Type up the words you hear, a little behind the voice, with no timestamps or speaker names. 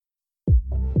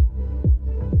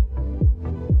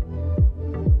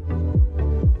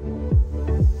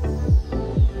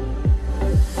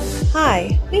Hi,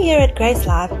 we here at Grace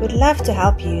Life would love to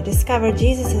help you discover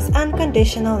Jesus'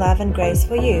 unconditional love and grace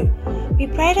for you. We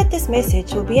pray that this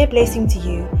message will be a blessing to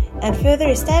you and further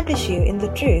establish you in the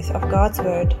truth of God's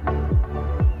Word.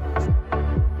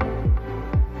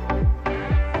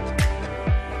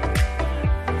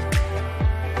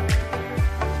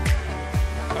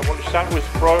 I want to start with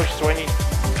Proverbs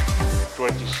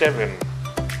 20:27.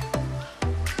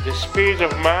 The spirit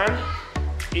of man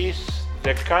is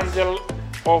the candle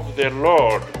of the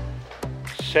Lord,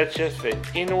 searcheth the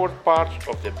inward parts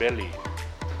of the belly.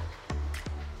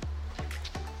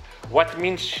 What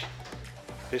means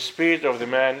the spirit of the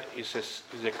man is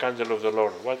the candle of the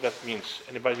Lord? What that means?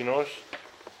 Anybody knows?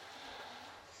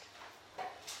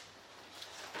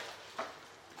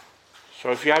 So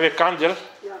if you have a candle,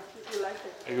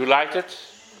 you light it.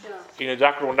 In a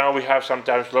dark room now we have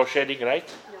sometimes low shading,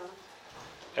 right?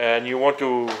 And you want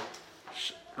to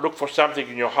look for something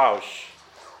in your house.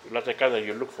 You light a candle,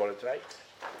 you look for it, right?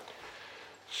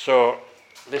 So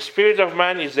the spirit of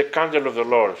man is the candle of the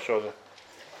Lord.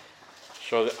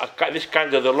 This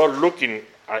candle, the Lord looking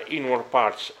at inward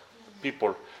parts,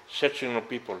 people, searching on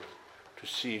people to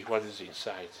see what is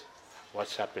inside,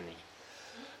 what's happening.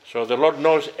 So the Lord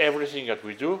knows everything that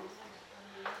we do,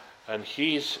 and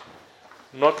He is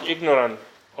not ignorant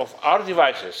of our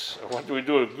devices, what we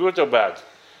do, good or bad.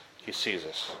 He sees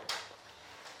us.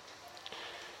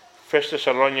 1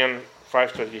 Thessalonians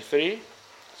 5:23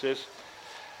 says,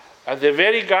 "And the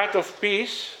very God of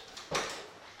peace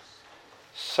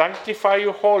sanctify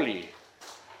you wholly,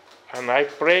 and I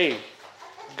pray,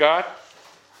 God,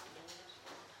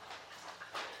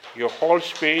 your whole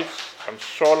spirit and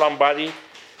soul and body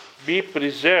be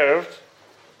preserved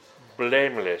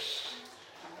blameless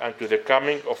unto the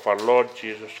coming of our Lord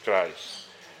Jesus Christ."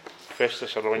 1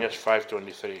 Thessalonians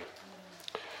 5:23.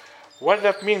 What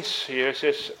that means here, it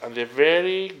says, "And the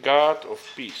very God of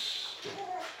peace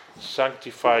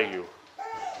sanctify you."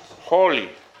 Holy,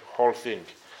 whole thing.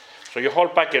 So your whole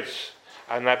package.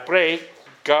 And I pray,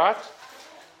 God,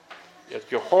 that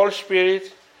your whole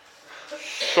spirit,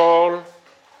 soul,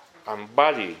 and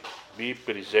body be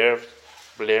preserved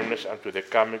blameless unto the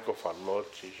coming of our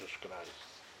Lord Jesus Christ.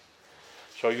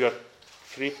 So you have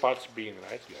three parts being,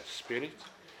 right? You have spirit,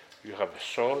 you have a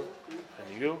soul,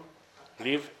 and you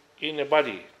live in a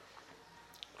body,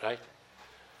 right?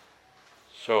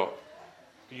 So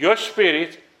your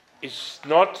spirit is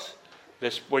not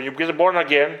this. When you get born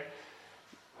again,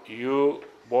 you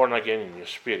born again in your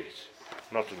spirit,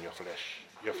 not in your flesh.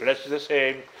 Your flesh is the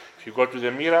same. If you go to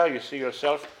the mirror, you see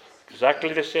yourself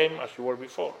exactly the same as you were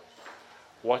before.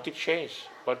 What it changed?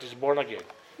 What is born again?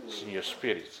 It's in your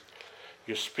spirit.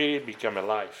 Your spirit become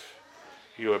alive.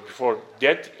 You were before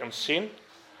dead in sin.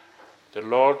 The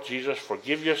Lord Jesus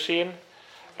forgive your sin,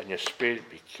 and your spirit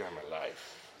become alive.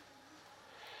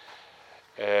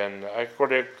 And I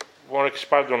want to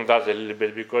expand on that a little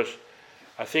bit, because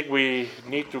I think we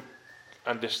need to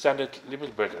understand it a little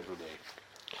bit better today.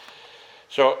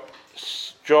 So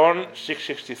John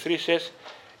 6:63 says,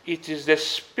 "It is the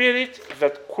spirit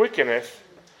that quickeneth,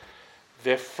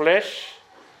 the flesh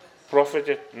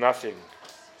profiteth nothing.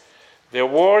 The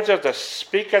words that I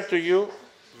speak unto you,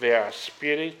 they are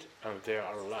spirit and they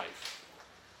are life."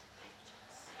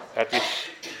 That is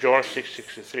John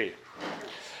 6:63.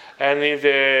 And in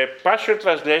the Passion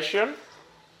Translation,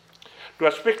 do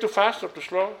I speak too fast or too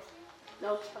slow?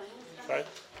 No, it's fine. Right.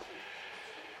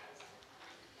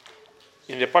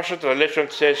 In the Passion Translation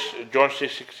it says, John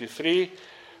 6:63,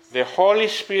 "The Holy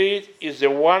Spirit is the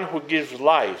one who gives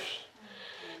life.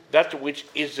 That which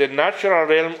is the natural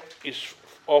realm is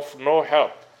of no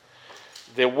help.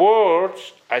 The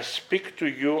words I speak to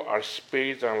you are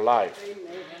spirit and life."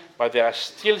 Amen. But there are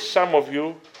still some of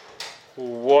you who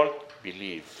won't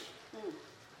believe.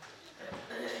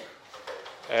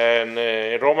 And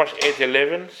Romans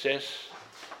 8:11 says,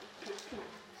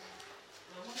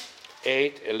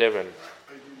 8:11.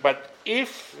 But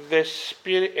if the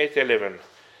spirit, 8:11,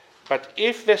 "But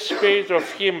if the spirit of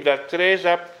him that raised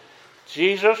up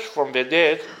Jesus from the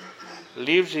dead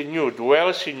lives in you,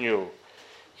 dwells in you,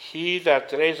 he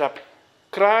that raised up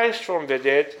Christ from the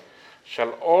dead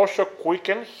shall also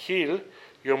quicken, heal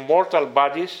your mortal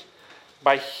bodies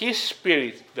by his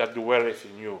spirit that dwelleth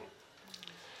in you."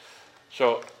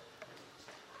 So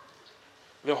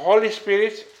the Holy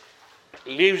Spirit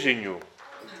lives in you,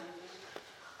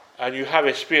 and you have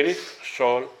a spirit,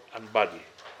 soul, and body.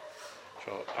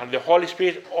 So, and the Holy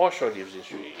Spirit also lives in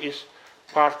you. He is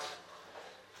part.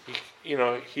 He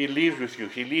lives with you.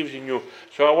 He lives in you.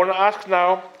 So I want to ask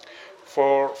now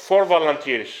for 4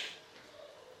 volunteers.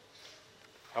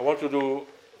 I want to do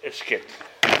a skit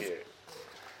here.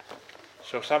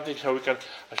 So something so we can.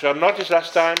 So notice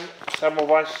last time some of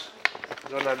us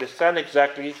don't understand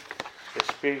exactly the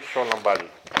spirit, soul, and body.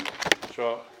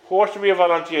 So who wants to be a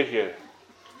volunteer here?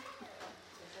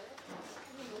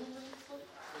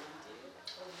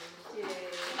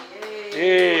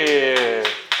 Yeah.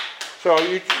 So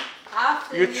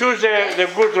you choose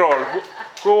the good role.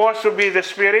 Who wants to be the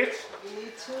Spirit? We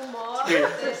need two more.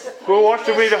 Who wants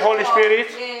to be the Holy Spirit?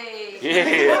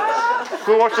 Yeah.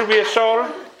 Who wants to be a soul?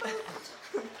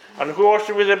 And who wants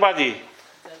to be the body?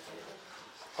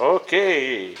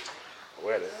 Okay.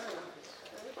 Well.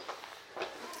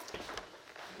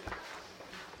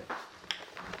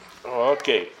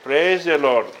 Okay. Praise the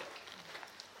Lord.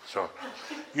 So,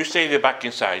 you stay in the back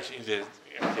inside.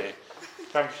 Okay.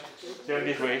 Come, stand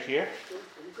this way here.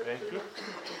 Thank you.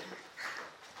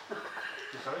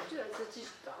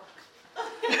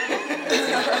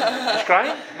 She's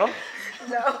crying? No?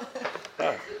 No.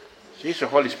 Ah, she's the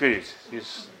Holy Spirit.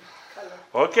 She's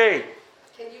okay.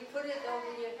 Can you put it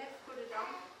over your head? Put it on.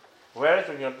 Where is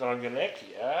it on your neck?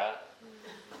 Yeah.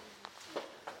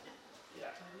 Yeah.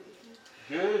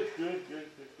 Good.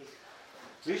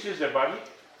 This is the body.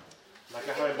 Like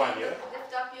I have a body.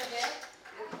 Lift up your head.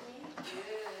 Look at me.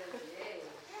 Good.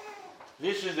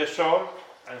 Yeah. This is the soul,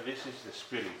 and this is the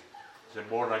spirit. The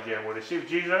born again. We receive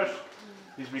Jesus.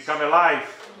 He's become alive.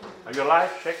 Are you alive?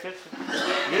 Check it.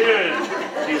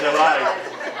 Yes, he's alive.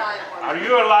 Are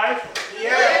you alive?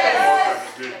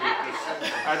 Yes. Good.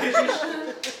 And this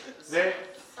is the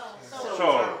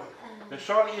soul. The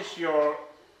soul is your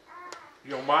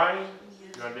mind,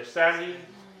 your understanding,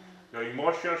 your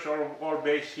emotions, all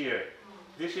based here.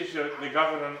 This is the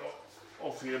government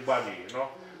of your body,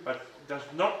 but does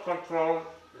not control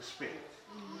the spirit.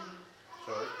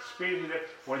 So spirit,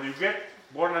 when you get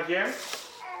born again,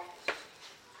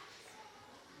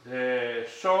 the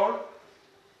soul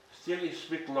still is a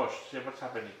bit lost. See what's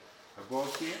happening. I go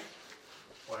here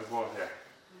or I go there.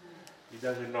 He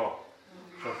doesn't know.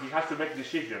 So he has to make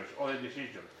decisions, other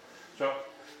decisions. So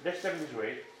let's turn this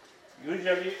way.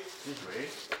 Usually this way,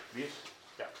 this,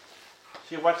 yeah.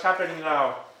 See what's happening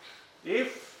now.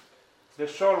 If the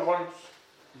soul wants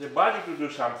the body to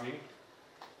do something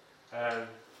and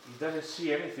he doesn't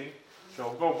see anything,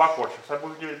 so go backwards. Start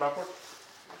moving backwards.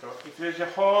 So if there's a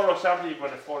hole or something, you're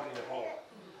going to fall in the hole.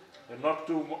 They're not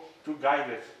too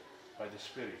guided by the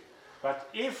spirit. But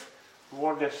if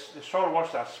the soul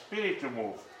wants our spirit to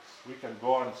move, we can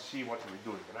go and see what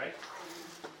we're doing, right?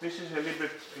 This is a little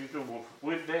bit, you do move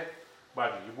with the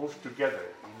body. You move together,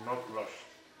 you're not lost.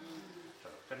 So,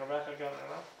 turn back again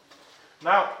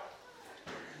now.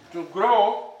 To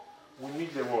grow, we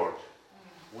need the word.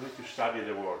 We need to study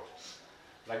the word.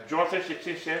 Like John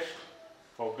 3:16 says,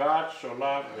 for God so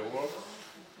loved the world.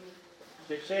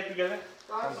 Say it together.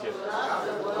 God so loved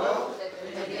the world that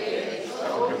he gave his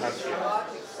only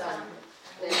begotten Son,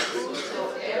 that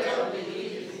whosoever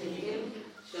believes in him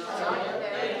shall not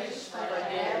perish but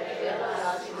have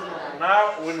everlasting life. Now,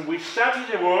 when we study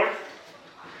the word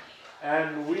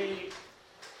and we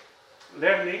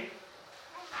learning,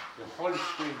 the Holy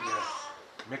Spirit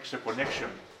makes a connection,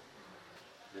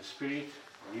 the spirit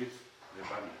with the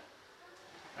body.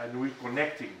 And we're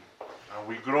connecting, and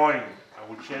we're growing, and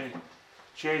we're changing,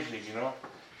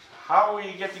 How are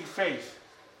we getting faith?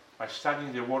 By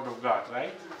studying the Word of God,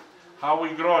 right? How are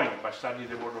we growing? By studying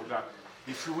the Word of God.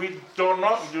 If we do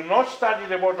not study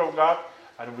the Word of God,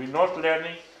 and we're not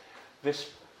learning,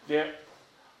 the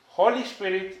Holy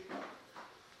Spirit,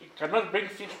 it cannot bring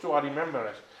things to our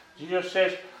remembrance. Jesus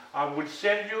says, I will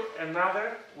send you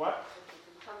another, what?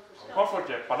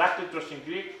 Comforter. Parakletos in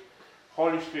Greek.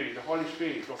 Holy Spirit, the Holy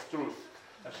Spirit of truth,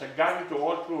 that shall guide you to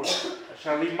all truth, that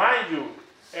shall remind you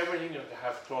everything that I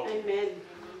have told you. Amen.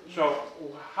 So,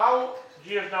 how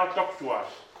Jesus now talks to us?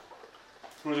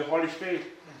 Through the Holy Spirit.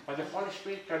 But the Holy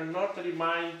Spirit cannot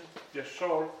remind the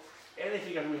soul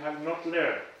anything that we have not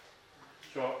learned.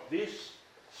 So, this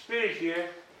Spirit here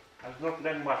has not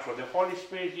learned much. So, the Holy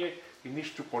Spirit here, he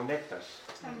needs to connect us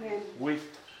with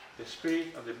the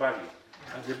Spirit and the body.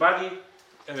 And the body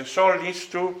and the soul needs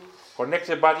to connect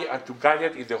the body and to guide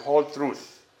it in the whole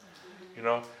truth.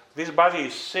 This body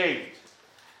is saved,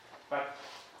 but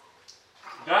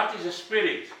God is a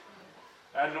spirit,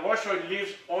 and also it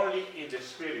lives only in the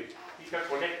spirit. He can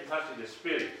connect with us in the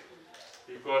spirit,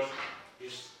 because he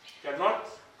cannot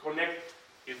connect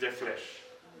in the flesh.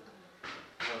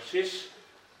 Since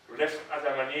left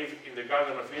Adam and Eve in the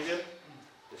Garden of Eden,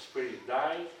 the spirit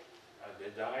died, and they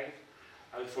died,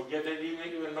 and forget they didn't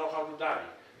even know how to die.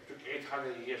 It took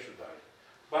 800 years to die.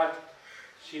 But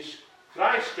since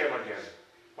Christ came again,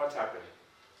 what happened?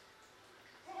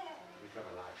 We become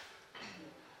alive.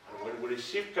 And when we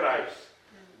receive Christ,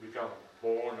 become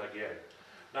born again.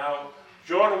 Now,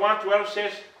 John 1:12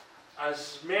 says,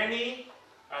 as many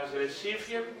as receive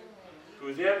him,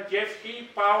 to them gave he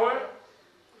power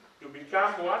to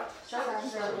become what?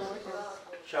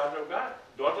 Child of God,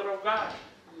 daughter of God,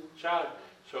 child.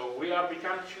 So we are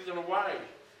become children. Why?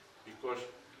 Because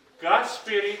God's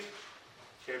Spirit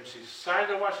came inside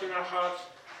of us in our hearts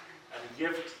and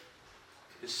gave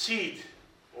the seed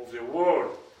of the word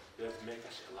that makes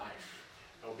us alive.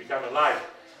 Or become alive.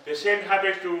 The same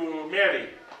happened to Mary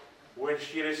when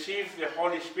she received the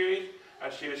Holy Spirit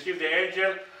and she received the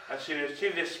angel and she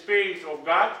received the Spirit of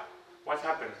God. What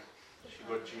happened? She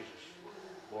got Jesus,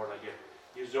 born again.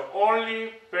 He's the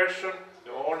only person,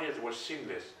 the only that was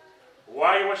sinless.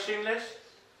 Why he was sinless?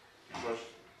 Because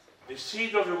the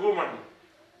seed of the woman,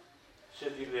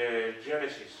 said in the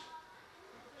Genesis,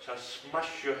 shall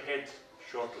smash your head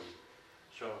shortly.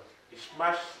 So he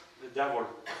smashed the devil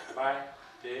by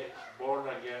the born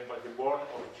again, by the born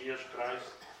of Jesus Christ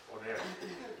on earth.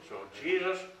 So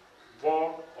Jesus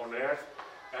born on earth,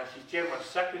 and he came and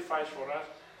sacrificed for us,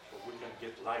 so we can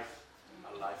get life,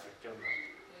 a life eternal,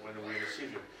 when we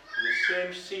receive him. The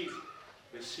same seed,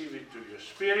 receive it to your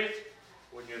spirit.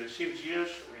 When you receive Jesus,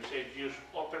 when you say, Jesus,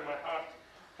 open my heart,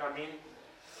 come in,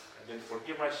 and then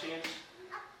forgive my sins,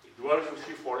 it dwells with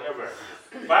you forever.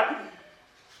 But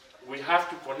we have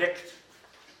to connect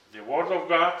the Word of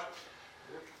God.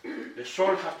 The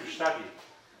soul has to study.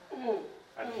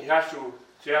 And he has to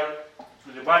tell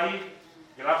to the body,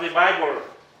 grab the Bible,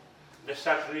 let's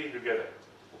start reading together.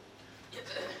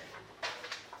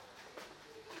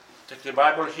 Take the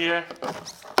Bible here.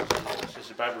 Since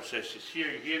the Bible says it's here,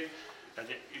 and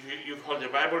you hold the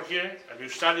Bible here, and you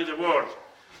study the Word.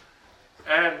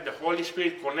 And the Holy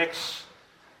Spirit connects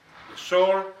the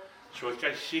soul, so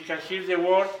she can hear the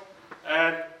Word,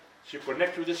 and she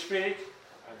connects with the Spirit,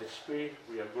 and the Spirit,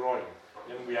 we are growing.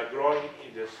 Then we are growing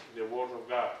in the Word of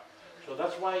God. So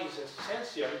that's why it's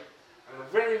essential and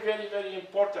very, very, very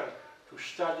important to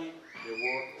study the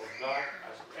Word of God,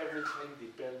 as everything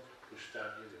depends to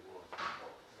study the Word.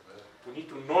 We need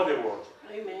to know the Word.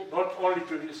 Amen. Not only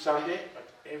to this Sunday, but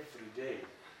every day.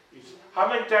 How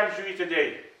many times do you eat a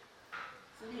day?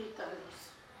 3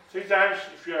 times. 3 times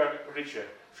if you are richer.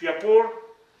 If you are poor,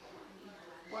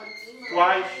 Once.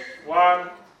 twice, 1,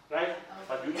 right?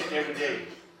 But you eat every day.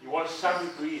 You want something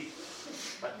to eat.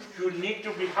 But you need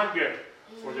to be hungry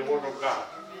for the Word of God.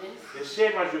 The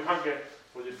same as you hunger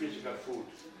for the physical food.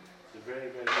 It's very,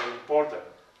 very, very important.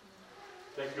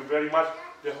 Thank you very much.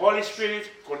 The Holy Spirit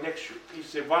connects you.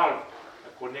 It's a valve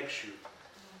that connects you.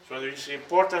 So it's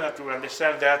important that we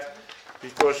understand that,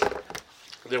 because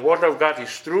the Word of God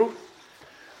is true,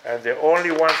 and the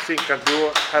only one thing can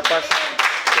do help us,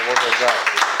 the Word of God.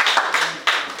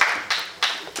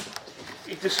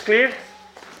 It is clear?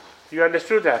 You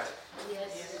understood that?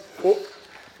 Yes.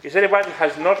 Is anybody who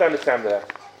has not understand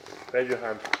that? Raise your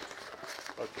hand.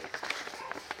 Okay.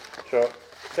 So,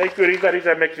 thank you, Rita.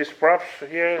 Rita makes these props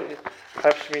here. It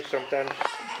helps me sometimes.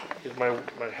 She's my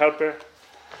helper.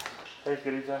 Thank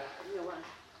you, Rita. You want.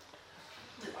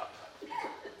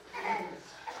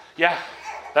 Yeah,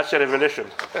 that's a revelation.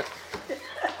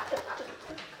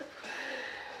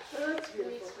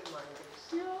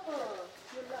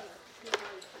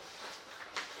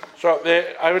 So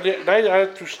I would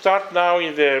like to start now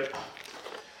in the,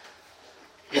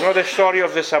 the story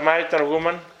of the Samaritan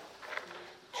woman.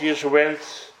 Jesus went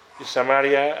to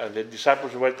Samaria, and the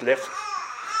disciples left,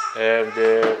 and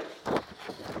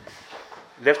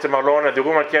left them alone, and the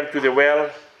woman came to the well,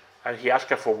 and he asked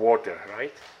her for water,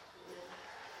 right?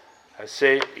 And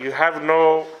say, you have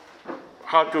no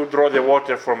how to draw the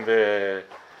water from the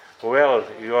well.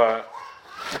 You are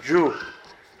Jew.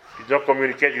 You don't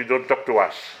communicate, you don't talk to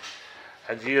us.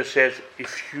 And Jesus says,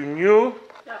 if you knew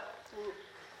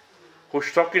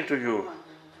who's talking to you,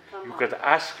 you could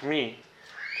ask me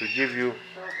to give you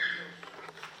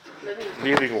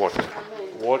living water.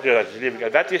 Water that's living.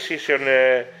 And that is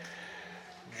in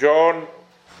John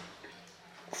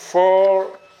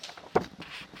 4,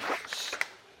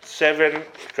 7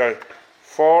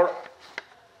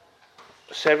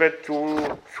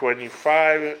 to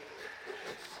 25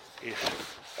 is,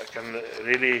 I can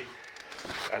really,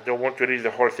 I don't want to read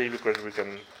the whole thing because we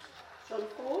can. John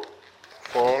 4.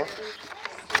 4. 7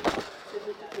 to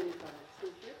 25.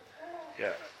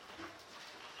 Yeah.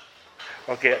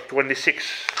 Okay,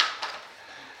 26.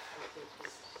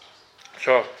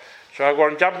 So I'm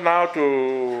going to jump now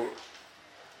to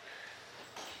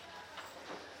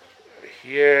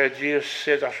here. Jesus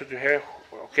said, answer to her.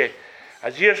 Okay.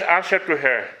 And Jesus answered to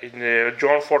her in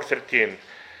John 4:13.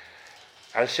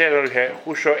 and said unto her,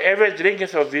 Whosoever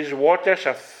drinketh of this water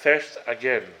shall thirst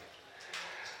again.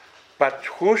 But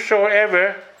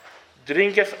whosoever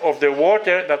drinketh of the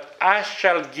water that I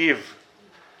shall give,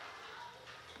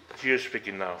 Jesus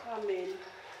speaking now, Amen.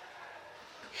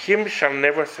 him shall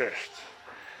never thirst.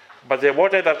 But the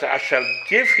water that I shall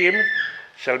give him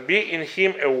shall be in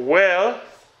him a well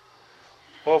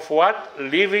of what?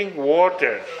 Living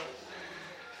waters,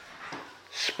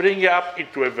 springing up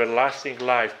into everlasting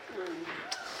life.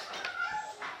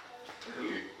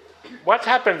 What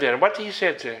happened there? What he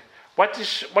said there? What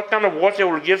kind of water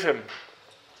will give him?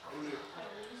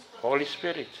 Holy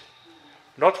Spirit.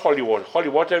 Not holy water. Holy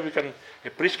water, a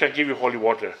priest can give you holy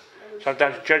water.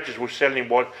 Sometimes churches will selling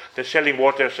water. They're selling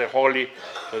water as a holy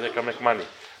so they can make money.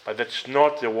 But that's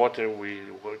not the water we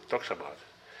talks about.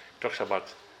 It talks about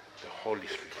the Holy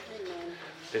Spirit. Amen.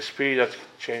 The Spirit that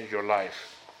changed your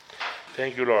life.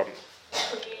 Thank you, Lord.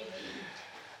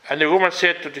 And the woman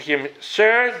said to him,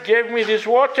 Sir, give me this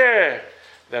water,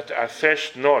 that I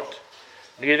thirst not,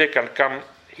 neither can come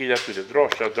hither to the draw.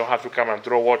 So I don't have to come and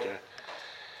draw water.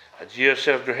 And Jesus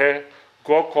said to her,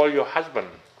 Go call your husband.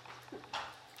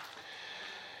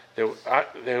 The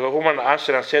woman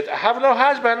answered and said, I have no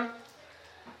husband.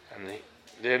 And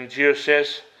then Jesus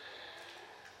says,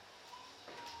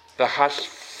 Thou hast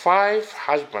 5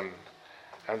 husbands,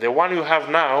 and the one you have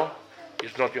now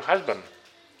is not your husband.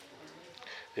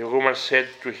 The woman said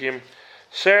to him,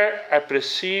 Sir, I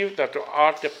perceive that thou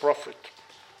art a prophet.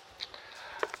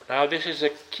 Now this is a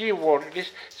key word.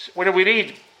 When we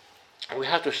read, we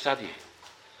have to study.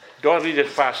 Don't read it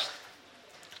fast.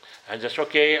 And just,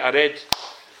 okay, I read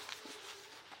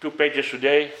 2 pages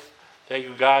today. Thank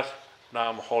you, God. Now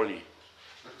I'm holy.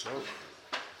 No.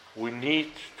 We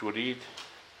need to read,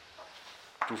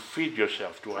 to feed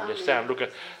yourself, to understand. Look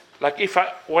at, like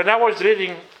when I was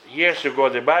reading years ago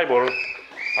the Bible,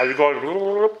 I would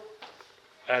go,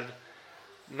 and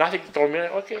nothing told me,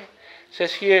 okay. It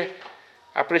says here,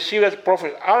 I perceive that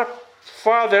prophet, our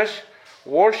fathers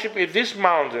worship in this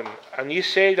mountain, and ye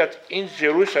say that in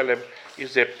Jerusalem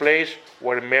is the place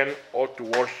where men ought to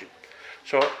worship.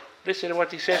 So listen to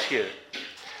what he says here.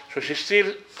 So she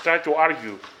still tried to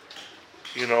argue,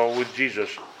 with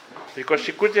Jesus, because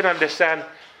she couldn't understand.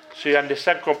 She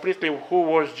understood completely who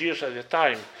was Jesus at the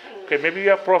time. Okay, maybe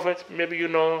you're a prophet, maybe you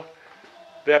know.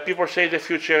 There are people say the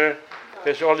future.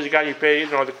 There's all these guys you pay,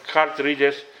 the card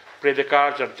readers play the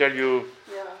cards and tell you,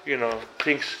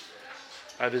 things,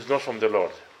 and it's not from the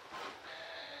Lord.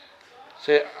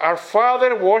 Say, our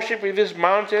father worship in this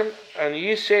mountain, and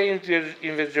ye say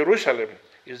in the Jerusalem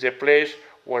is the place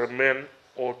where men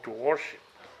ought to worship.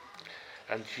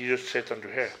 And Jesus said unto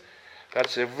her,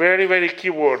 that's a very, very key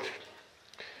word.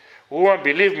 Woman,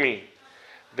 believe me,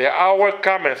 the hour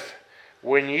cometh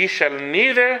when ye shall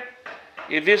neither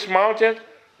in this mountain,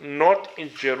 not in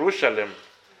Jerusalem,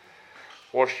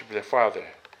 worship the Father.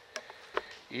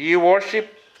 Ye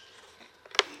worship,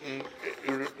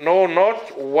 know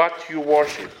not what you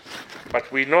worship, but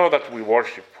we know that we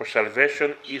worship, for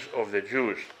salvation is of the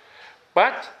Jews.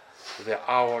 But the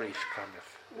hour is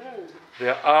cometh.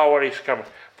 The hour is coming.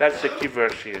 That's the key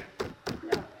verse here.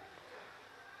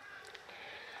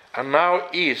 And now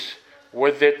is,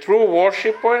 where the true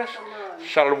worshippers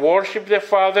shall worship the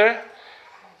Father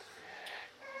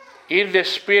in the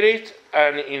Spirit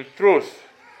and in truth,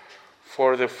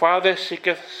 for the Father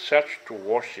seeketh such to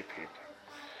worship him.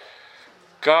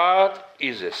 God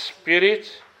is a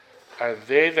Spirit, and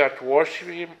they that worship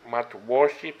him must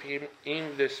worship him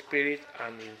in the Spirit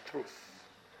and in truth.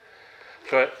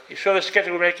 So you saw the sketch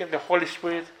we're making, the Holy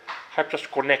Spirit helps us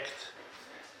connect,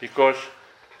 because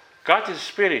God is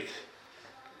Spirit.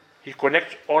 He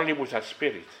connects only with our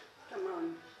spirit. Come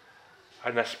on.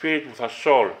 And a spirit with a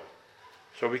soul.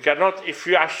 So we cannot, if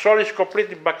our soul is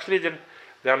completely backslidden,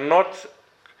 they are not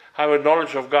have a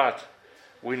knowledge of God.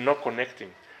 We're not connecting.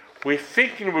 We're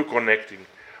thinking we're connecting.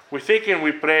 We're thinking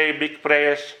we pray big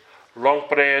prayers, long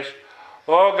prayers.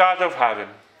 Oh God of heaven,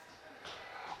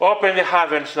 open the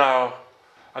heavens now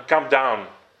and come down.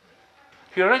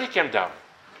 He already came down.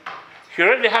 He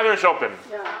already the heavens open.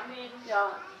 Yeah.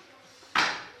 Yeah.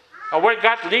 And where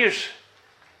God lives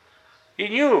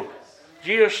in you,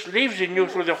 Jesus lives in you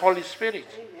through the Holy Spirit.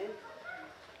 Amen.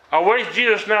 And where is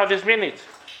Jesus now this minute?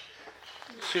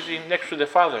 Sitting next to the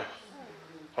Father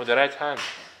on the right hand.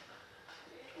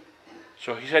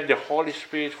 So he said the Holy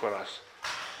Spirit for us,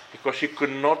 because he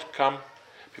could not come,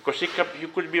 because he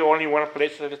could be only one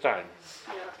place at a time.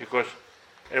 Yeah. Because,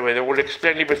 anyway, they will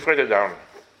explain a little bit further down.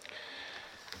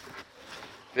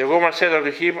 The woman said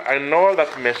unto him, I know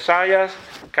that Messiah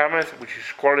cometh, which is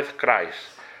called Christ.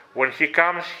 When he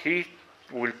comes, he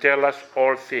will tell us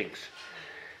all things.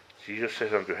 Jesus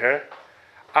says unto her,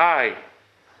 I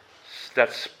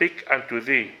that speak unto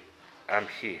thee am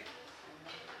he.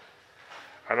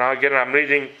 And now again I'm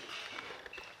reading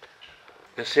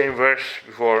the same verse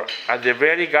before. And the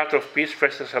very God of peace,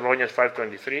 1 Thessalonians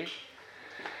 5:23,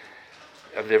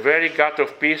 and the very God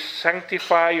of peace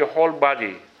sanctify your whole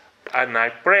body. And I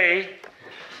pray,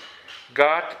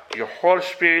 God, your whole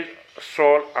spirit,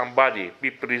 soul, and body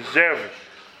be preserved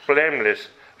blameless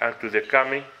unto the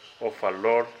coming of our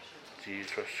Lord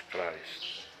Jesus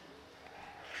Christ.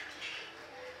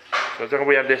 So then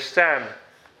we understand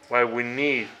why we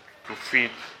need to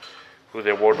feed to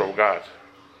the Word of God.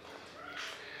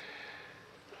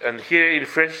 And here in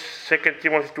 2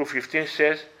 Timothy 2:15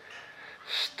 says,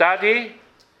 study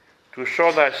to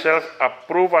show thyself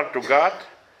approved unto God,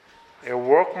 a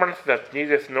workman that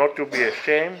needeth not to be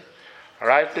ashamed,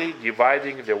 rightly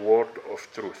dividing the word of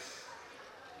truth.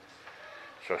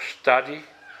 So study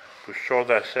to show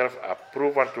thyself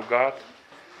approved unto God,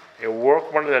 a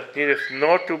workman that needeth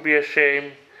not to be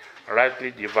ashamed, rightly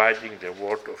dividing the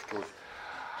word of truth.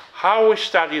 How we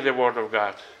study the word of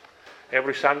God?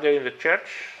 Every Sunday in the church?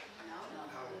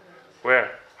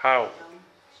 Where? How?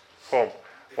 Home.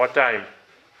 What time?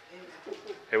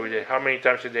 Every day. How many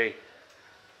times a day?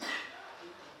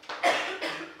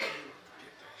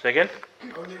 Second?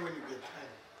 Only when you get time.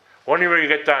 Only when you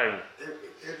get time. Every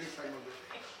time of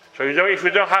the day. So if you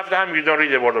don't have time, you don't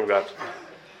read the Word of God.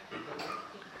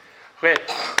 Okay.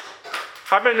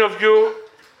 How many of you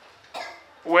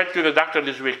went to the doctor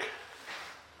this week?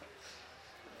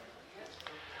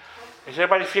 Does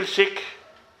anybody feel sick?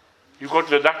 You go to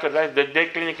the doctor, right? The day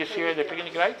clinic is here, the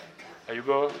clinic, right? And you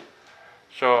go.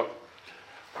 So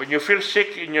when you feel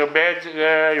sick in your bed,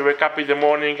 you wake up in the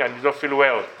morning and you don't feel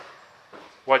well,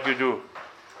 what do? You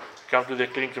come to the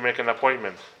clinic to make an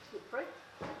appointment. You pray.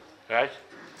 Right?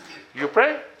 You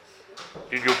pray?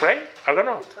 Did you pray? I don't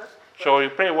know. So you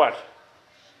pray what?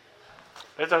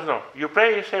 Let us know. You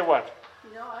pray, you say what?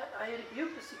 I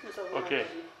rebuke the sickness over my Okay.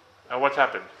 body. And what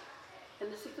happened?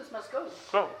 And the sickness must go.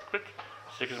 Go. Good.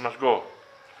 Sickness must go.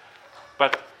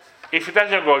 But if it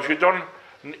doesn't go, if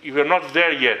you're not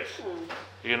there yet,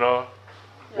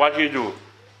 what do?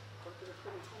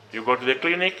 You go to the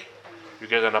clinic, you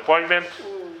get an appointment,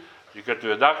 you go to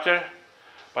the doctor.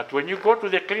 But when you go to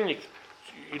the clinic,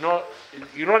 you know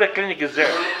the clinic is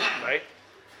there, right?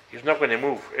 It's not going to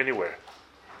move anywhere.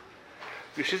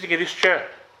 You're sitting in this chair.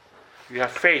 You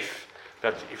have faith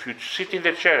that if you sit in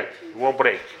the chair, it won't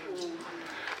break.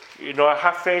 I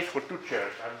have faith for 2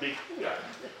 chairs. I'm big. Yeah.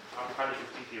 I'm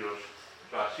 150 kilos.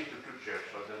 So I sit in 2 chairs.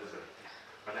 So that's it.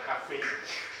 But I have faith in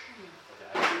it.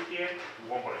 I sit here, it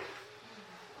won't break.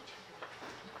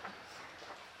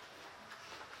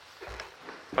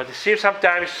 But it seems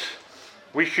sometimes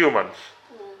we humans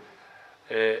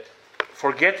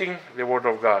forgetting the Word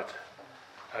of God.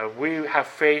 We have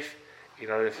faith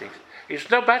in other things. It's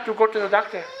not bad to go to the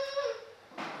doctor.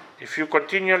 If you're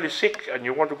continually sick and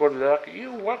you want to go to the doctor,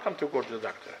 you're welcome to go to the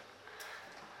doctor.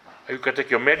 You can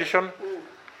take your medicine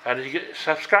and you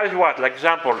subscribe what? Like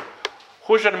example,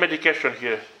 who's on medication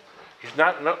here? It's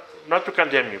not to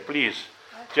condemn you, please.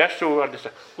 Just to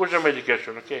understand. Who's on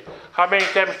medication? Okay. How many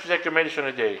times do you take your medicine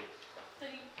a day?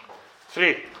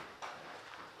 3.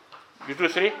 You do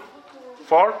 3?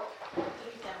 4?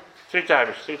 3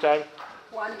 times. 3 times.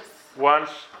 Once.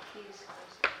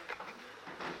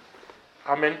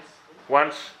 How many?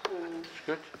 Once. It's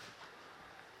good.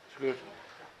 It's good.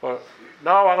 Well,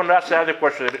 now I'm going to ask the other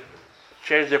question.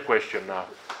 Change the question now.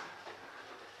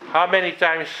 How many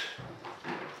times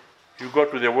you go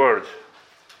to the Word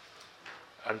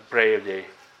and pray a day?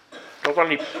 Not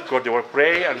only go to the Word,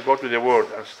 pray and go to the Word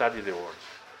and study the Word.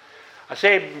 I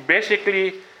say basically,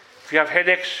 if you have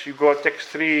headaches, you go take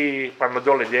 3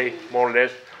 Panadol a day, more or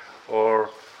less, or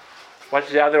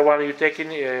what's the other one you're taking?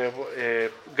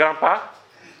 Grandpa?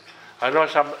 I know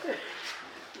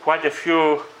quite a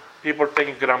few people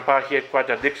taking Grandpa here, quite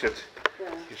addicted.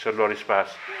 It's a Lord's Pass.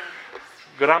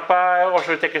 Grandpa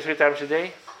also takes 3 times a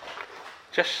day.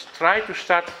 Just try to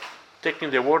start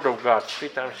taking the Word of God 3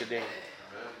 times a day.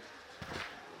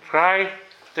 Try to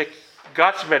take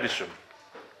God's medicine.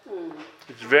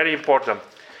 It's very important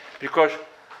because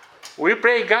we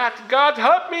pray, God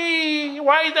help me.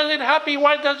 Why doesn't it help me?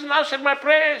 Why doesn't it answer my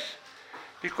prayers?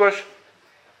 Because,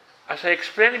 as I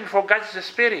explained before, God is a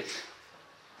spirit.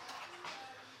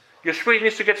 Your spirit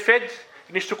needs to get fed.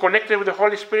 It needs to connect with the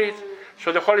Holy Spirit.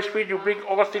 So the Holy Spirit will bring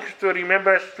all things to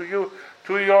remembrance to you,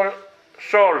 to your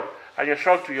soul, and your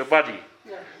soul to your body.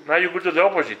 Yeah. Now you go to the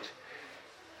opposite.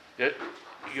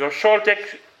 Your soul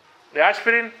takes the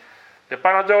aspirin, the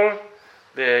Panadol,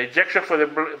 the injection for the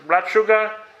blood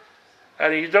sugar,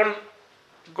 And you don't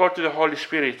go to the Holy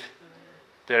Spirit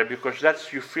there because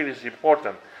that's you feel is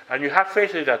important. And you have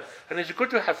faith in that. And it's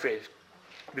good to have faith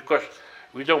because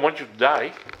we don't want you to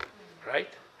die, right?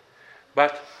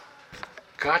 But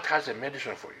God has a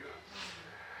medicine for you.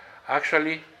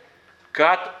 Actually,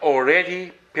 God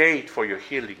already paid for your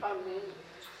healing.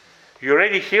 You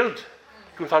already healed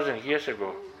 2,000 years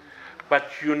ago. But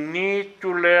you need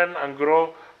to learn and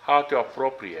grow how to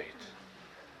appropriate.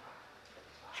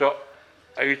 So,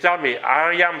 you tell me,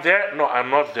 I am there? No, I'm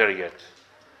not there yet.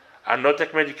 I'm not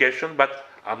taking medication, but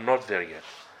I'm not there yet.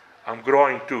 I'm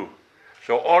growing too.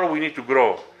 So all we need to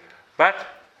grow. But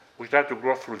we try to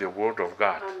grow through the Word of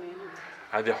God. Amen.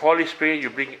 And the Holy Spirit, you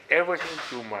bring everything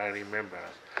to my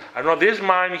remembrance. I know this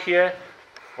mind here,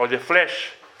 or the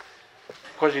flesh,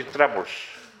 causes troubles.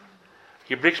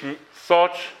 He brings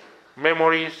thoughts,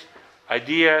 memories,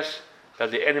 ideas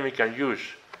that the enemy can use.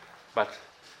 But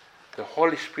the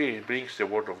Holy Spirit brings the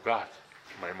Word of God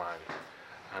to my mind.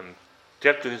 And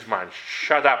tell to this mind,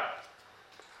 shut up.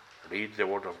 Read the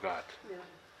Word of God. Yeah.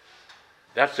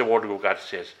 That's the Word of God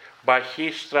says. By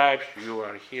His stripes you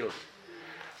are healed.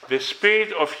 The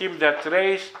Spirit of Him that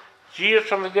raised Jesus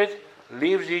from the dead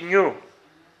lives in you.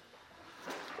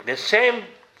 The same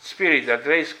Spirit that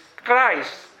raised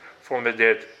Christ from the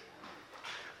dead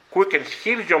quickens,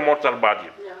 heals your mortal body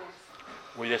Yeah.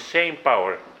 with the same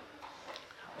power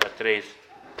that raised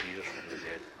Jesus from the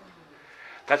dead.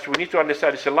 That's we need to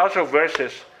understand. It's a lot of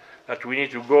verses that we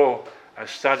need to go and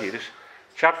study. These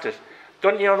chapters.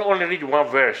 Don't you only read one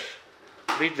verse.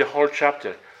 Read the whole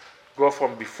chapter. Go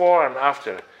from before and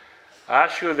after. I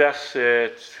asked you this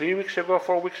 3 weeks ago,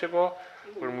 4 weeks ago,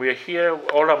 when we were here,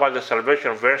 all about the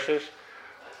salvation verses.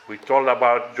 We told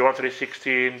about John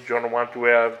 3:16, John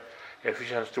 1:12,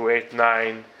 Ephesians 2:8,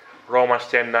 9, Romans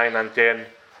 10, 9 and 10.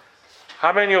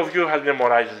 How many of you have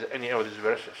memorized any of these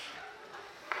verses?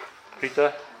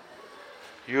 Peter?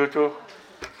 You too?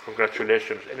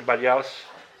 Congratulations. Anybody else?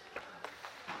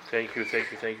 Thank you.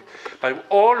 But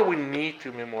all we need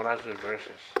to memorize the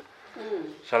verses.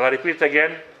 Shall I repeat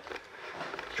again?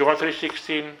 John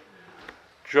 3:16,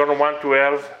 John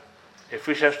 1:12,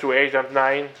 Ephesians 2:8 and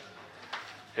 9,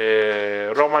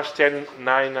 Romans 10,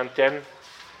 9 and 10.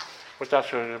 What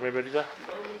else? Remember Rita?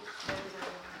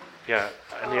 Yeah,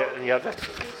 any other?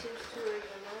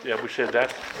 Yeah, we said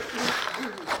that.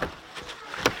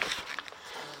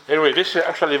 Anyway, this is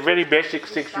actually very basic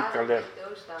things you can learn.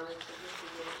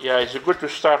 Yeah, it's good to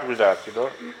start with that, you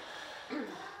know.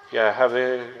 Yeah,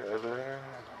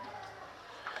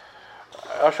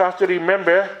 also have to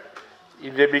remember,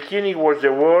 in the beginning was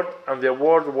the Word, and the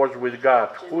Word was with God.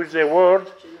 Who is the Word?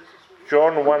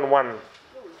 John 1:1.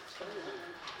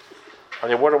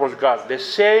 And the Word was God. The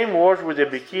same was with the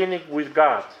beginning with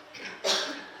God.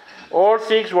 All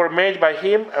things were made by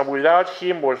Him, and without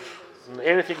Him was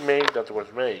anything made that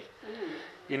was made.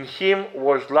 In Him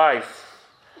was life,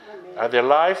 and the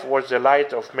life was the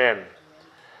light of men.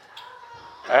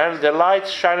 And the light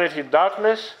shineth in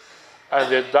darkness, and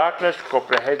the darkness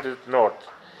comprehended not.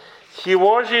 He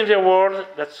was in the world.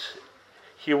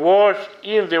 He was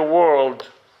in the world.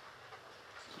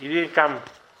 He didn't come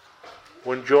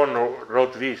when John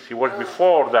wrote this. He was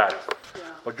before that.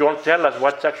 But John tells us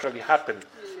what actually happened.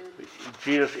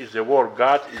 Jesus is the Word.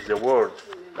 God is the Word.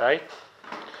 Right?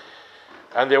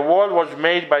 And the world was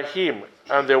made by Him,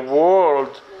 and the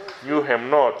world knew Him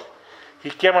not.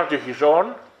 He came unto His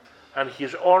own, and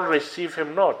His own received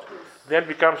Him not. Then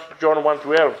becomes John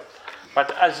 1:12.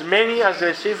 But as many as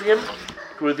receive Him,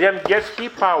 to them gave He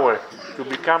power to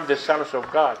become the sons of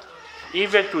God,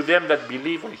 even to them that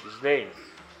believe on His name.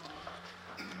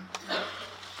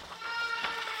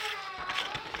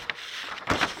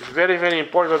 It's very, very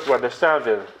important to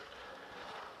understand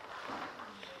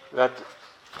that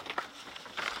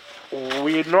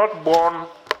we're not born,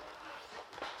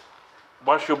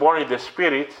 once you're born in the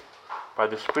Spirit, by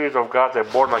the Spirit of God and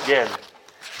born again,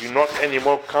 you're not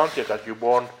anymore counted that you're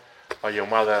born by your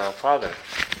mother and father.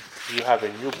 You have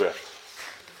a new birth.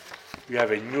 You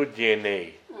have a new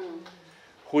DNA.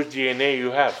 Whose DNA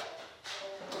you have?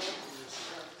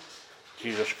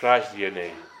 Jesus Christ's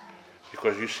DNA.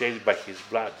 Because you saved by His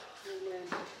blood.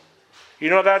 You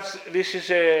know that this is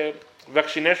a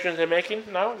vaccination they're making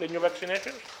now, the new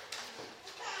vaccinations?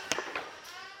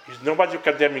 It's nobody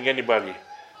condemning anybody.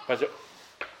 But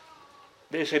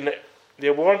you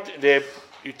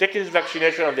take this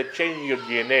vaccination and they change your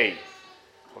DNA.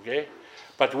 Okay?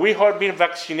 But we have been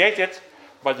vaccinated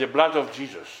by the blood of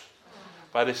Jesus,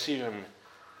 by receiving Him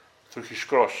through His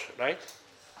cross, right?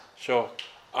 So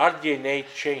our DNA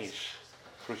changed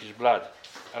through His blood,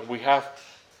 and we have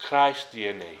Christ's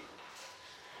DNA.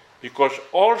 Because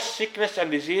all sickness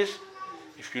and disease,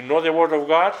 if you know the word of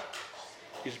God,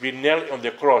 is been nailed on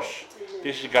the cross.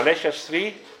 This is Galatians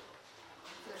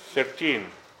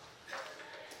 3:13.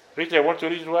 Rita, I want to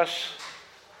read to us.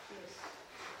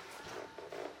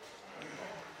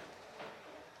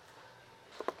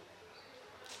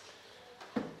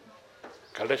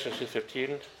 Galatians 3:13.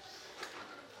 It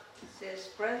says,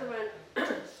 brethren, no,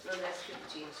 that's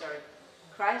 15, sorry.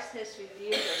 Christ has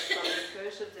redeemed us from the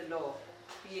curse of the law,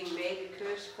 being made a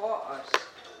curse for us.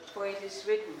 For it is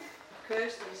written,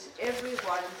 cursed is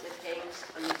everyone that hangs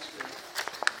on a tree.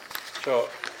 So,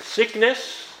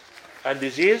 sickness and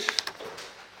disease,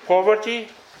 poverty,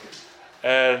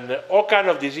 and all kind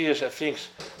of diseases and things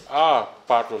are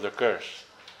part of the curse.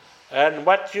 And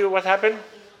what happened?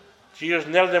 Jesus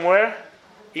nailed them where?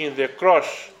 In the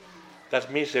cross. That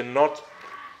means they're not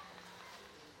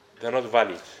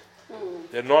valid.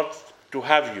 They're not to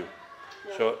have you.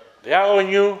 So they are on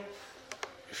you.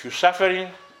 If you're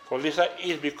suffering for this,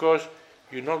 is because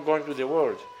you're not going to the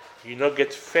Word. You not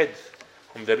get fed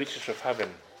from the riches of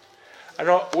heaven. I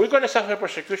know we're going to suffer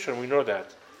persecution. We know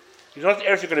that. It's not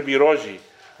everything going to be rosy.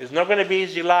 It's not going to be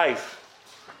easy life.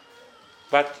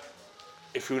 But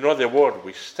if you know the Word,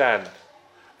 we stand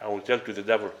and we tell to the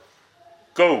devil,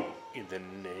 go in the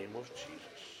name of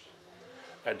Jesus,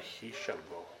 and he shall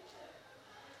go.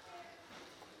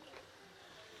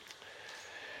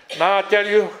 Now I tell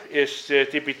you, it's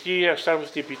TPT, I start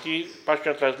with TPT,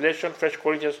 Passion Translation, 1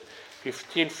 Corinthians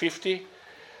 15:50.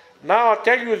 Now I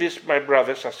tell you this, my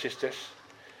brothers and sisters,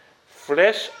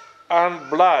 flesh and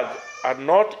blood are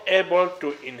not able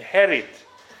to inherit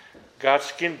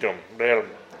God's kingdom realm,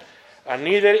 and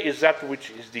neither is that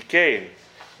which is decaying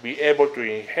be able to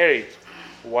inherit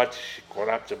what is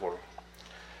corruptible.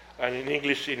 And in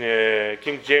English, in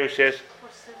King James says,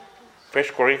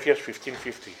 1 Corinthians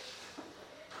 15:50.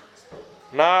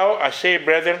 Now I say,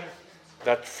 brethren,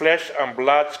 that flesh and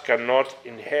blood cannot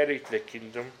inherit the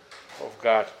kingdom of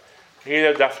God,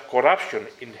 neither does corruption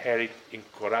inherit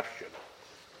incorruption.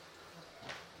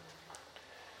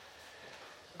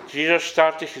 Jesus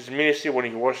started his ministry when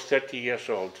he was 30 years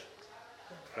old,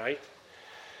 right?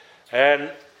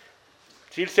 And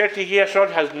till 30 years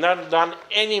old has not done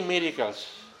any miracles.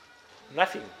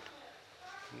 Nothing.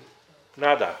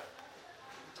 Nada.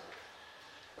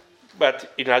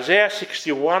 But in Isaiah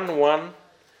 61:1,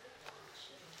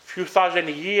 few thousand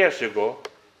years ago,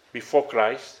 before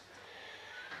Christ,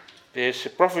 there's a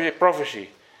prophecy.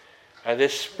 And the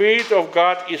Spirit of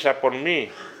God is upon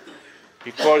me,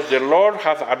 because the Lord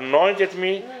hath anointed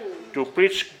me to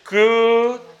preach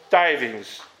good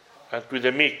tidings unto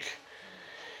the meek.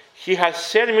 He has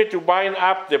sent me to bind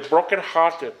up the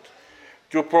brokenhearted,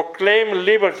 to proclaim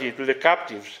liberty to the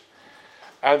captives,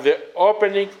 and the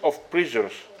opening of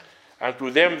prisons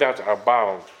unto them that are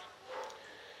bound.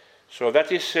 So that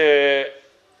is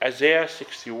Isaiah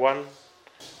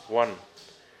 61:1.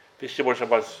 This was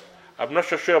about, I'm not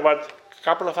so sure, about a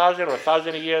couple of thousand or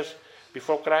 1,000 years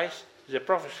before Christ. It's a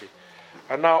prophecy.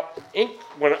 And now,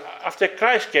 after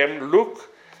Christ came, Luke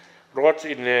wrote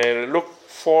in Luke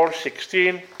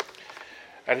 4:16,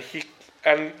 and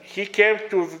he came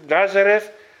to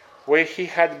Nazareth, where he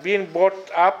had been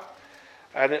brought up,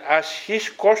 and as his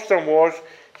custom was,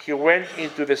 he went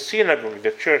into the synagogue,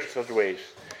 the church those ways,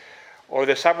 or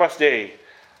the Sabbath day,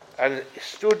 and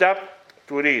stood up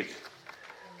to read.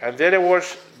 And there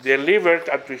was delivered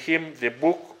unto him the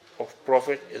book of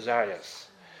prophet Isaiah.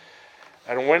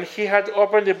 And when he had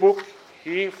opened the book,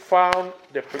 he found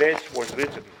the place was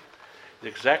written.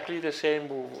 Exactly the same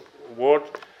word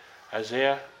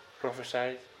Isaiah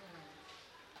prophesied.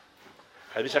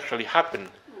 And this actually happened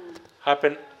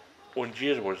when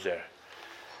Jesus was there.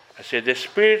 I said, the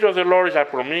Spirit of the Lord is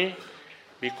upon me,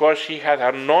 because he hath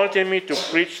anointed me to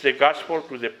preach the gospel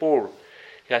to the poor.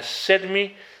 He has sent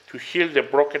me to heal the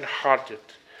brokenhearted,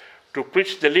 to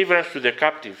preach deliverance to the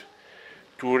captive,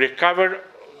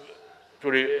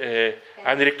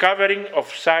 and recovering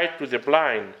of sight to the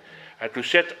blind, and to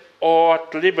set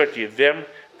at liberty them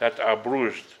that are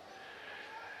bruised.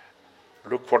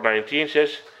 Luke 4:19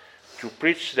 says, to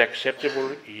preach the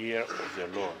acceptable year of the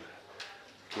Lord.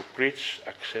 To preach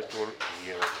acceptable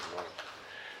year of the Lord.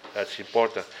 That's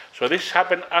important. So this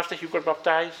happened after he got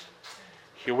baptized.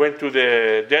 He went to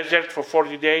the desert for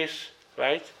 40 days,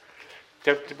 right?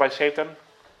 Tempted by Satan.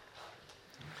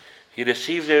 He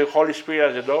received the Holy Spirit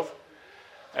as a dove,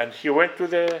 and he went to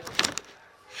the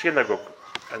synagogue,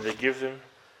 and they gave him,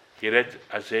 he read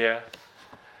Isaiah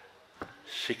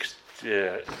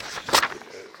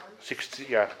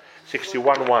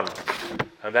 61:1,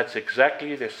 and that's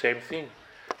exactly the same thing.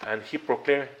 And he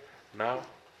proclaimed, now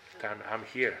I'm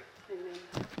here.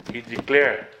 He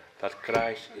declared that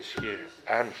Christ is here.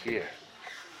 I'm here.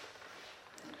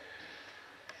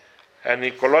 And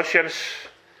in Colossians,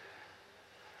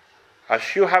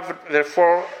 as you have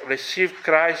therefore received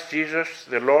Christ Jesus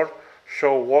the Lord,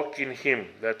 so walk in him.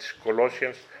 That's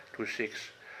Colossians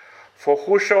 2:6. For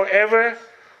whosoever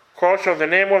calls on the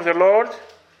name of the Lord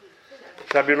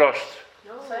shall be lost.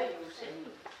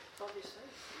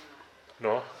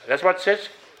 No, that's what it says.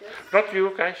 Not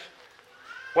you guys.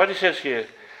 What it says here.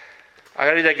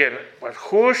 I read again. But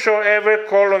whosoever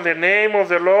call on the name of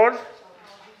the Lord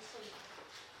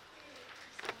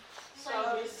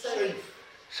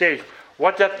saved.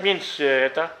 What that means,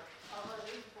 Eta?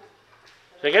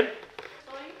 Say again?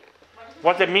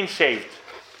 What that means saved?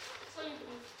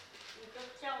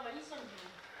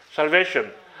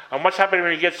 Salvation. And what's happening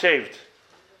when you get saved?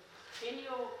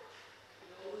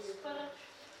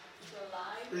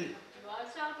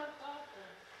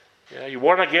 Yeah, you're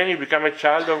born again, you become a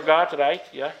child of God, right?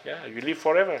 Yeah, you live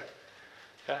forever.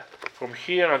 Yeah. From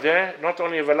here and there, not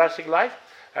only everlasting life,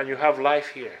 and you have life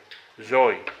here.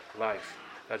 Zoe, life.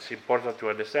 That's important to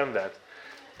understand that.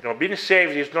 You know, being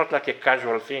saved is not like a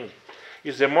casual thing.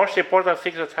 It's the most important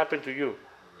thing that happened to you.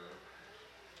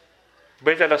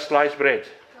 Better than sliced bread.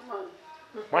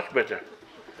 Much better.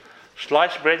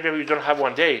 Sliced bread maybe you don't have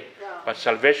one day, but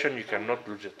salvation you cannot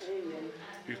lose it.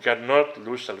 You cannot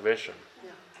lose salvation.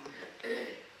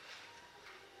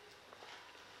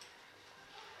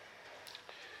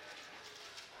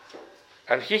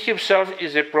 And he himself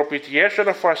is a propitiation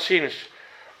of our sins,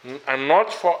 and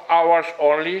not for ours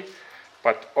only,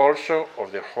 but also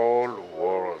of the whole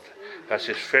world. That's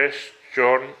his 1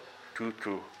 John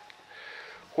 2:2.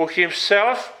 Who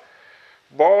himself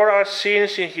bore our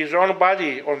sins in his own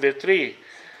body on the tree,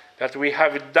 that we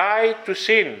have died to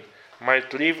sin,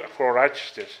 might live for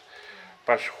righteousness,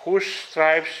 but whose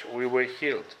stripes we were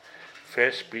healed.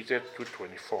 1 Peter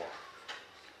 2:24.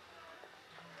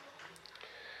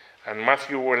 And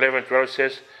Matthew 11:12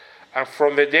 says, and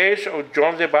from the days of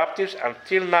John the Baptist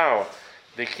until now,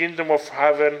 the kingdom of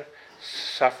heaven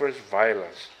suffers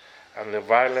violence, and the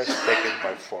violence taken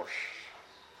by force.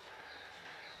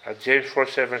 And James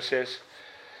 4:7 says,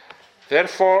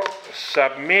 therefore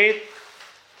submit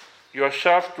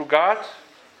yourself to God.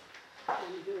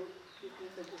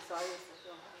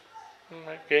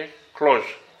 Okay, close.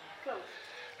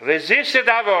 Resist the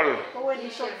devil,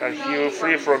 and he will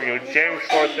flee from you. James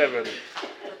 4:7.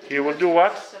 He will do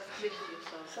what?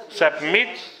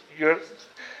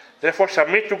 Therefore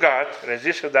submit to God,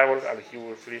 resist the devil, and he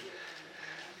will flee.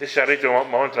 This is I read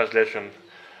my own translation,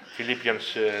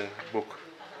 Philippians book.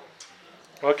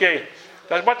 Okay,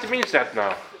 that's what means that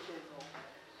now.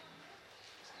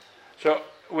 So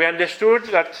we understood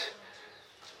that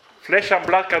flesh and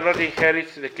blood cannot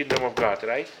inherit the kingdom of God,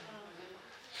 right?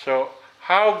 So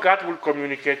how God will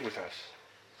communicate with us?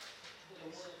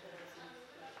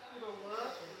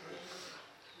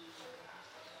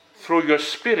 Through your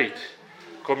spirit.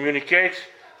 Communicates,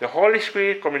 the Holy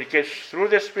Spirit communicates through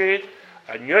the Spirit,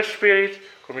 and your spirit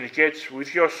communicates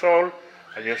with your soul,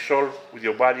 and your soul with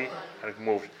your body, and it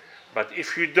moves. But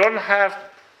if you don't have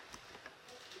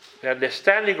the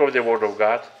understanding of the Word of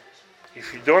God,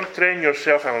 if you don't train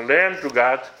yourself and learn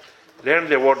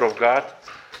the Word of God,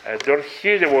 and don't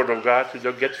hear the Word of God, you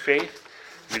don't get faith,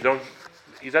 it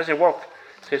doesn't work.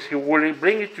 It says He will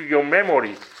bring it to your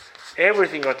memory,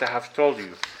 everything that I have told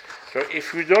you. So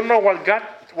if you don't know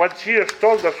what Jesus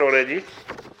told us already,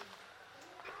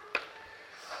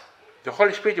 the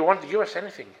Holy Spirit won't give us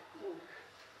anything.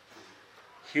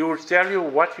 He will tell you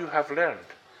what you have learned,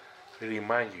 to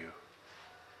remind you.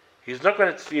 He's not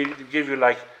going to give you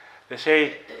like, they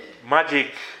say,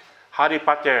 magic, Harry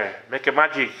Potter, make a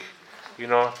magic, you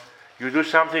do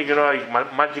something, it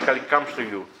magically comes to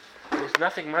you. There's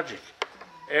nothing magic.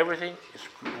 Everything is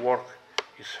good work.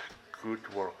 It's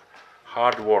good work.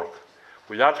 Hard work.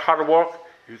 Without hard work,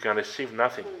 you can receive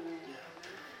nothing.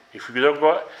 If you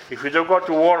don't go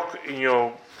to work in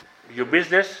your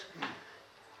business,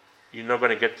 you're not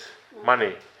going to get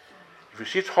money. If you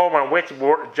sit home and wait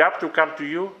for a job to come to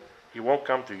you, it won't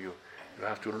come to you. You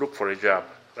have to look for a job,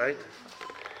 right?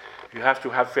 You have to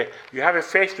have faith. You have a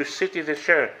faith to sit in the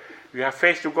chair. You have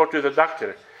faith to go to the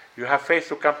doctor. You have faith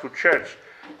to come to church.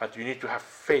 But you need to have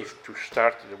faith to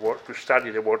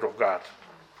study the Word of God.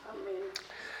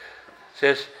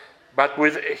 Says, but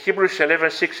with Hebrews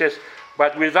 11:6 says,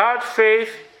 but without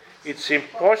faith it's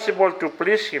impossible to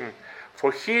please Him.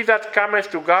 For he that cometh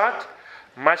to God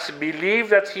must believe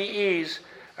that He is,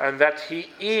 and that He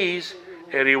is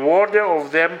a rewarder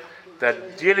of them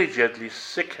that diligently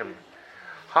seek Him.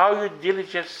 How you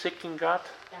diligently seeking God?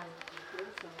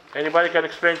 Anybody can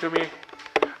explain to me?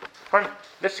 Fine,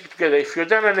 let's stick together. If you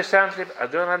don't understand, I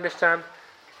don't understand,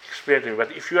 explain to me.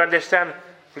 But if you understand,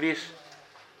 please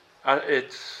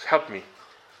help me.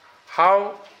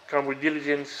 How can we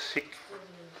diligently seek?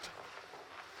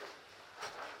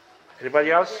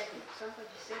 Anybody else? Somebody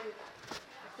said it.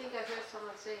 I think I heard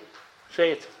someone say it.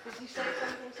 Say it. Did you say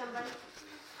something, somebody?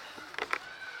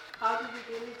 How do you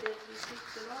diligently seek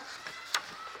the Lord?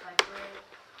 By prayer.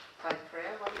 By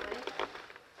prayer, what way?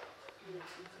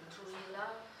 Through His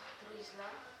love. Through His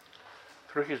love.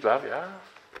 Through His love, yeah.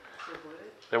 The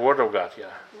Word. The Word of God,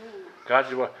 yeah.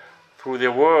 God's Word. Through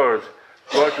the Word.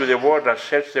 Go to the Word and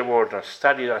search the Word and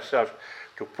study ourselves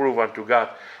to prove unto God.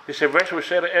 This is a verse we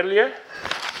said earlier,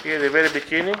 here at the very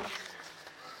beginning.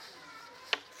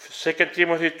 2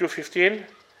 Timothy 2:15.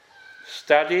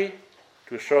 Study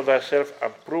to show thyself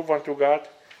approved unto God,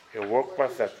 a workman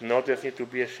that knoweth need to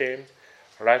be ashamed,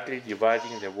 rightly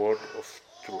dividing the word of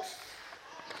truth.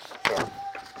 So.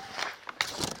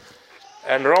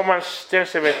 And Romans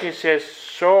 10:17 says,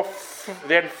 so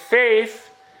then faith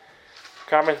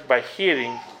cometh by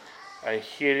hearing, and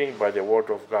hearing by the word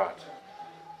of God.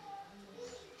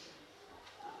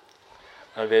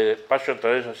 And the Passion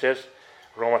Translation says,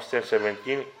 Romans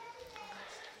 10:17,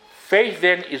 faith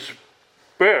then is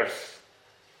birth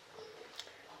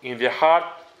in the heart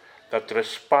that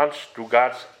responds to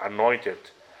God's anointed,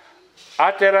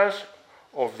 utterance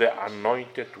of the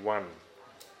anointed one.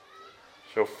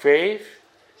 So faith,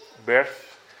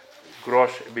 birth,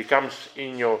 grows, becomes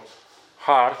in your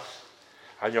heart,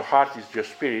 and your heart is your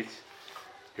spirit.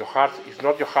 Your heart is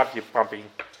not your heart pumping,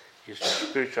 it's your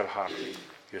spiritual heart.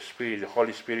 Your spirit, the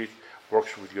Holy Spirit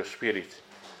works with your spirit.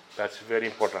 That's very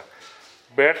important.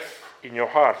 Birth in your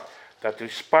heart that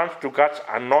responds to God's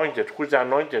anointed. Who's the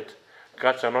anointed?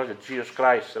 God's anointed, Jesus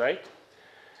Christ, right?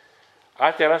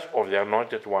 Utterance of the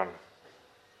anointed one.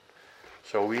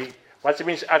 So what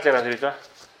means utterance, Rita?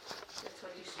 That's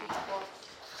what you speak for.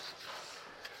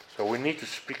 So we need to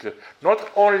speak it.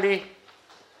 Not only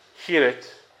hear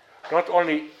it, not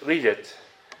only read it,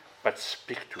 but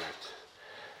speak to it.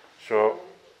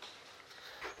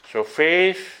 So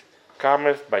faith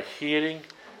cometh by hearing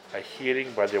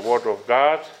by the word of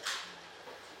God.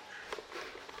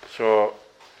 So,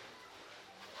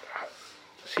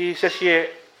 see, it says here,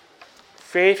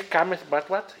 faith cometh by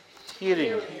what?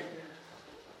 Hearing.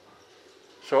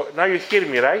 So now you hear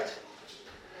me, right?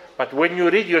 But when you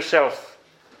read yourself,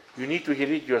 you need to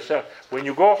read yourself. When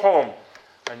you go home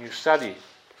and you study,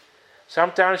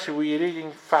 sometimes we're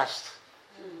reading fast.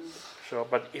 So,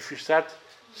 but if you start,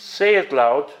 say it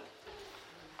loud,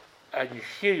 and you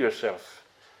hear yourself,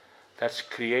 that's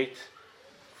create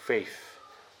faith,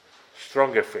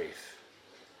 stronger faith.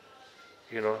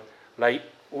 You know, like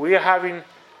we are having,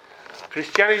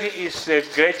 Christianity is a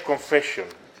great confession,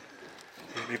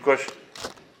 because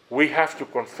we have to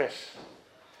confess.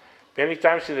 Many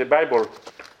times in the Bible, it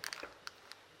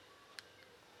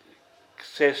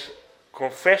says,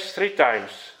 confess 3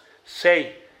 times,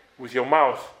 say with your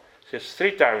mouth, says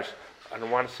 3 times, and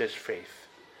 1 says faith.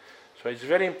 So it's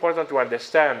very important to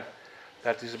understand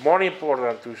that it's more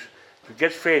important to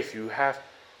get faith. You have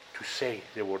to say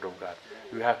the word of God.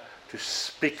 You have to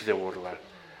speak the word of God.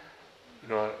 You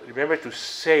know, remember to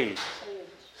say it.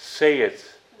 Say it.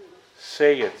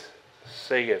 Say it.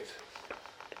 Say it.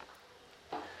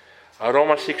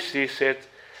 Romans 6:3 said,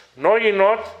 know ye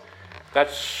not that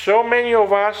so many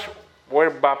of us were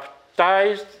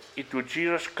baptized into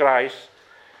Jesus Christ,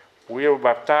 we were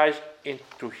baptized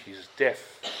into his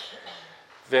death.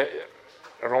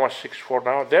 Romans 6:4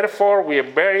 now. Therefore we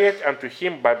are buried unto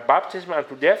him by baptism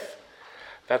unto death,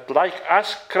 that like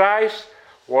as Christ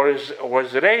was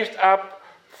raised up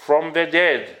from the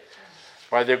dead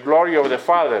by the glory of the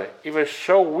Father, even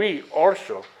so we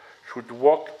also should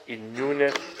walk in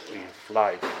newness of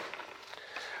life.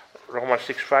 Romans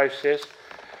 6:5 says,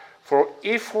 for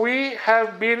if we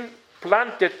have been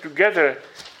planted together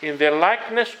in the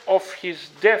likeness of his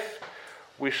death,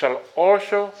 we shall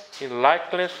also in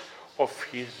likeness of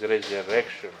his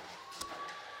resurrection.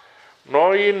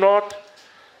 Know ye not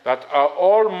that our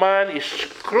old man is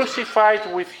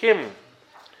crucified with him,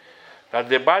 that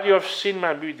the body of sin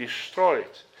might be destroyed,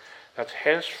 that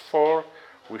henceforth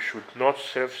we should not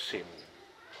serve sin.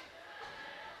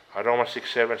 And Romans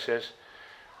 6:7 says,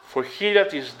 for he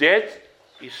that is dead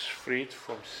is freed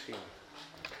from sin.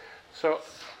 So,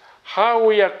 how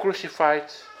we are crucified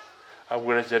and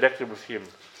we resurrected with him.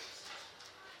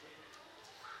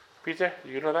 Peter, do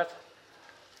you know that?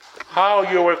 How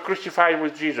you were crucified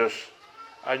with Jesus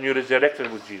and you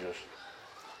resurrected with Jesus.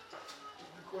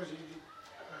 Because he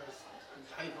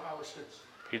died for our sins.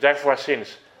 He died for our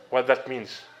sins. What that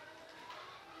means?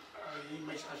 He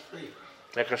makes us free.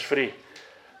 Make us free.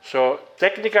 So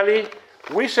technically,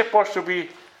 we're supposed to be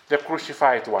the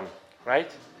crucified one,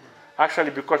 right?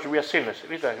 Actually, because we are sinners.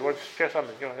 Rita, you want to share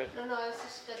something? No, I was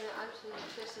just going to answer your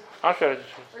question. Answer it.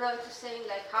 Well, I was just saying,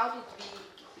 like, how did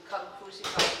we become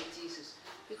crucified with Jesus?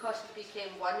 Because we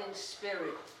became one in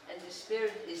spirit, and the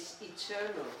spirit is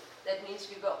eternal. That means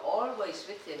we were always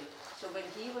with him. So when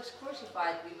he was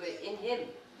crucified, we were in him,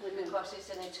 because it's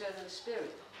an eternal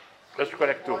spirit. That's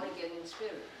correct too. Born again in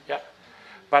spirit. Yeah.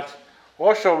 But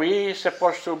also we're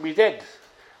supposed to be dead.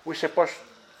 We're supposed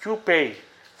to pay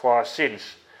for our sins.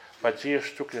 But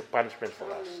Jesus took the punishment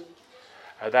for us.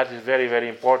 And that is very, very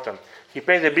important. He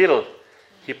paid the bill.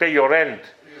 He paid your rent.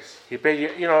 He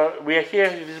paid, we are here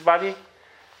in this body,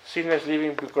 sinners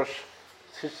living because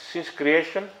since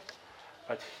creation,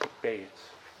 but he paid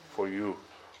for you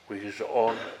with his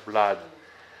own blood.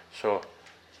 So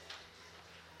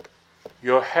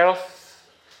your health,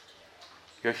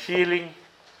 your healing,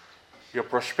 your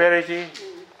prosperity,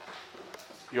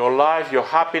 your life, your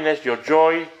happiness, your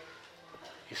joy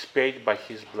is paid by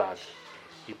his blood.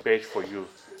 He paid for you.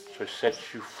 So it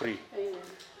sets you free. Amen.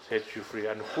 Sets you free.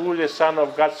 And who the Son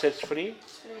of God sets free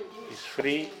is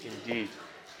free indeed.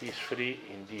 He is free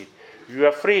indeed. You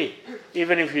are free.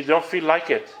 Even if you don't feel like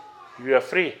it, you are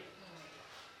free.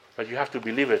 But you have to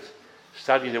believe it.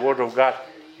 Study the Word of God.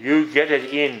 You get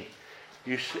it in.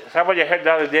 Somebody I heard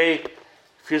the other day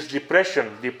feels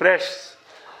depressed.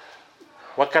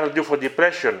 What can I do for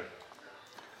depression?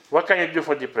 What can you do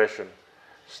for depression?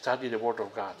 Study the Word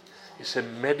of God. It's a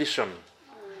medicine.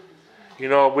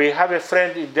 We have a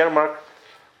friend in Denmark.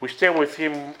 We stayed with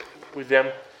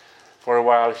them for a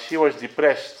while. She was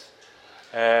depressed.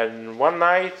 And one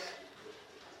night,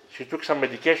 she took some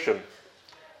medication.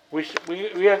 We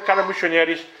are kind of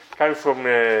missionaries coming from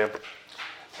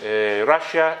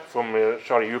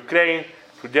Ukraine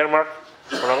to Denmark.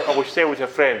 I would stay with a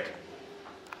friend.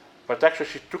 But actually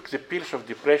she took the pills of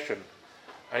depression.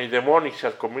 And in the morning she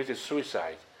had committed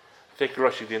suicide. Thank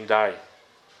God she didn't die.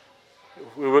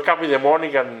 We wake up in the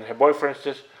morning and her boyfriend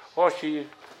says, oh, she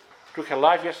took her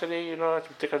life yesterday, to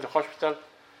take her to the hospital.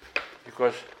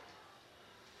 Because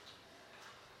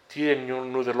she didn't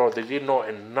know the Lord. They didn't know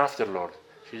enough the Lord.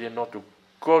 She didn't know to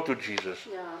go to Jesus,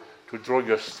 to draw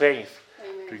your strength,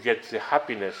 to get the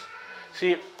happiness.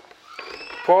 See,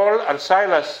 Paul and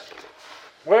Silas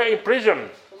were in prison.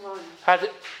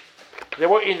 They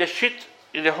were in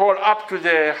the hole up to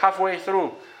the halfway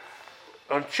through,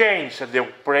 on chains, and they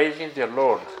were praising the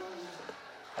Lord.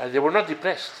 And they were not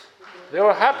depressed. They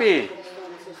were happy.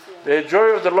 The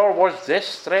joy of the Lord was their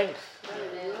strength.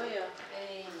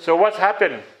 So what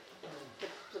happened?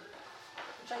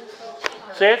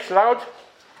 Say it loud.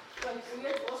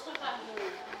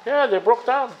 Yeah, they broke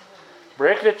down.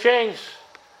 Break the chains.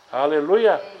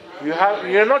 Hallelujah.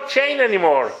 You're not chained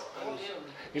anymore.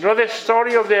 You know the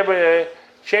story of the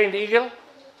chained eagle?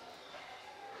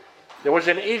 There was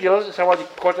an eagle, somebody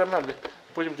caught him and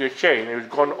put him to a chain. He was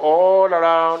going all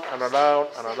around and around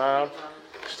and around,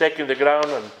 stuck in the ground.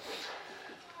 And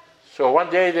so one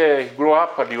day he grew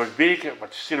up and he was big,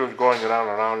 but still was going around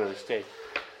and around in the state.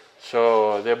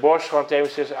 So the boss one time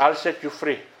says, I'll set you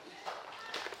free.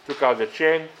 Took out the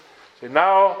chain, said,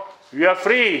 now you are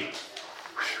free.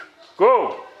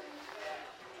 Go.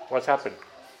 What happened?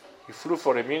 He flew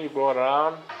for a minute, go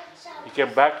around. He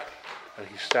came back and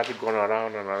he started going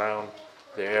around and around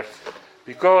the earth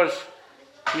because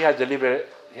he had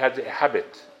a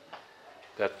habit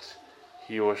that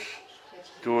he was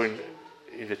doing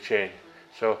in the chain.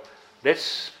 So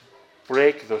let's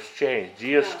break those chains.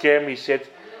 Jesus came, he said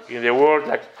in the word,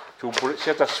 like to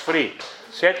set us free.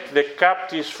 Set the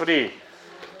captives free.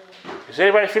 Does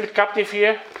anybody feel captive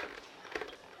here?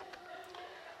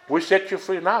 We set you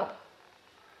free now.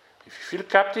 If you feel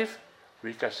captive,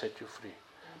 we can set you free.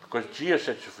 Because Jesus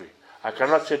set you free. I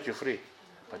cannot set you free,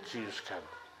 but Jesus can.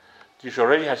 Jesus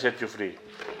already has set you free,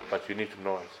 but you need to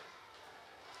know it.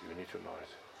 You need to know it.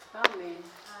 Amen.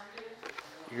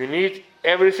 You need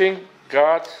everything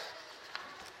God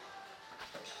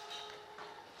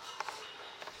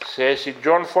says. In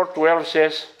John 4:12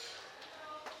 says,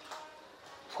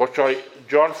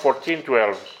 John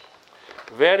 14:12,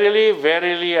 verily,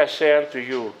 verily, I say unto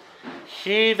you,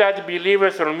 he that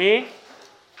believeth on me,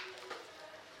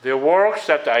 the works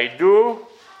that I do,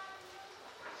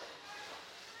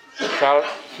 shall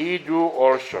he do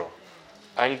also.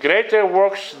 And greater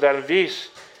works than these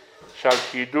shall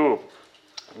he do,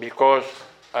 because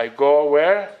I go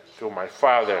where? To my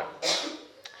Father.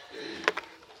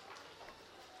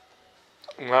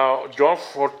 Now, John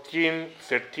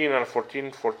 14:13 and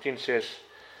 14:14 says,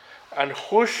 and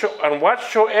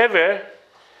whatsoever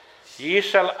Ye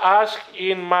shall ask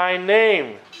in my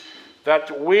name,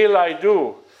 that will I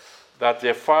do, that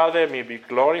the Father may be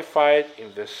glorified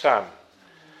in the Son.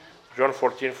 John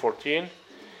 14:14.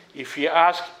 If ye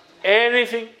ask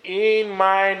anything in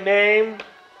my name,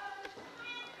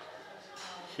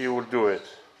 he will do it.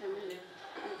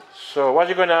 So what are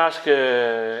you going to ask,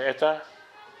 Eta?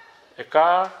 A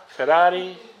car?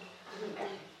 Ferrari?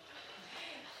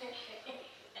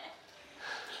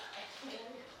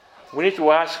 We need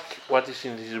to ask what is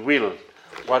in his will,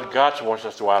 what God wants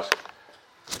us to ask.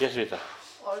 Yes, Rita?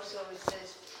 Also it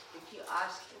says, if you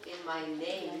ask in my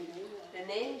name, the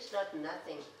name is not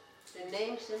nothing. The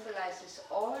name symbolizes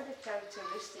all the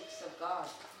characteristics of God.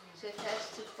 So it has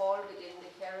to fall within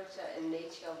the character and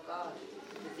nature of God,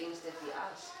 the things that we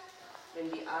ask. When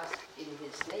we ask in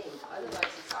his name,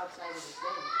 otherwise it's outside of his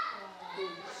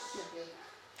name.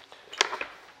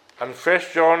 And 1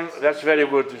 John, that's very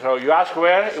good. So you ask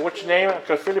where? Which name?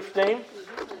 Uncle Philip's name?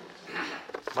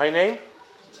 My name?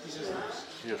 Jesus'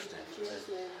 name.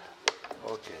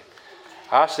 Okay.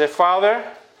 Ask the Father,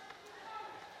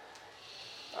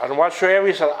 and whatsoever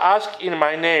ye shall ask in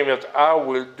my name, that I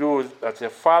will do, that the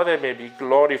Father may be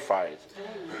glorified.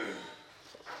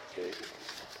 Okay.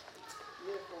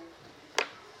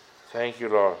 Thank you,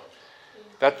 Lord.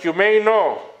 That you may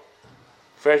know,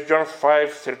 1 John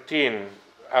 5:13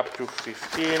 up to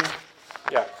 15.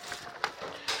 Yeah.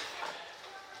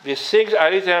 These things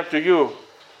are written unto you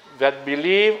that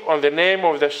believe on the name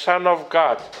of the Son of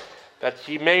God, that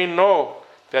ye may know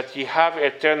that ye have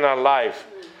eternal life,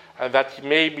 and that ye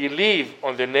may believe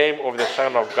on the name of the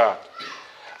Son of God.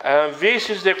 And this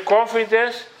is the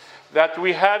confidence that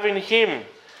we have in him,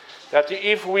 that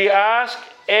if we ask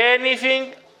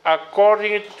anything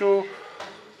according to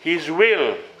his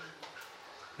will,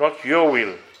 not your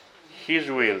will, his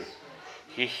will,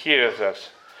 he hears us.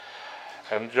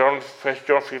 And 1 John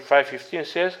 5:15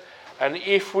 says, and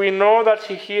if we know that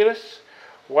he hears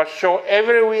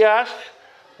whatsoever we ask,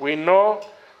 we know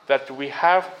that we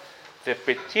have the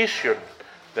petition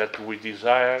that we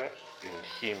desire in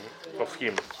him, of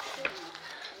him.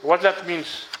 What that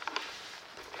means?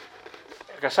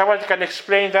 Someone can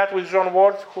explain that with his own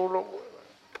words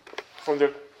from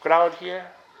the crowd here?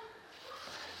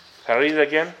 Can I read it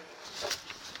again?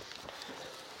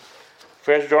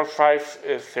 1 John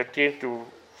 5:13 to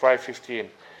 5:15.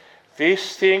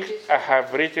 These things I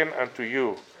have written unto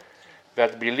you,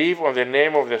 that believe on the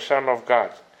name of the Son of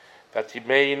God, that ye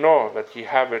may know that ye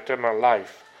have eternal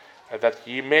life, and that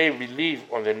ye may believe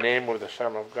on the name of the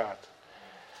Son of God.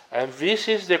 And this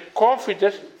is the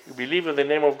confidence, you believe in the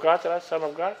name of God, right, Son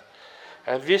of God?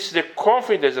 And this is the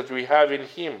confidence that we have in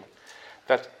him,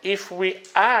 that if we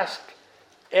ask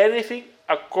anything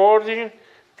according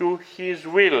to his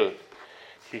will,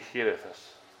 he heareth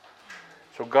us.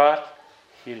 So God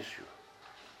hears you.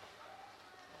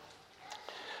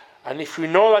 And if we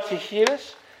know that he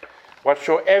hears,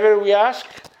 whatsoever we ask,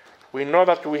 we know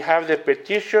that we have the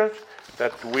petitions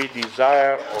that we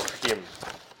desire of him.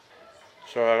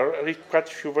 So I'll read quite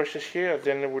a few verses here, and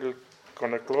then we're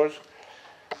going to close.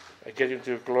 Getting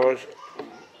to close.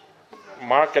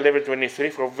 Mark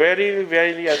 11:23. For verily,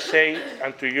 verily, I say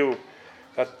unto you,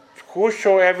 that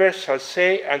whosoever shall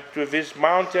say unto this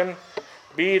mountain,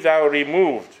 be thou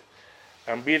removed,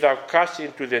 and be thou cast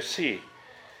into the sea,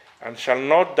 and shall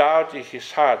not doubt in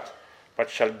his heart, but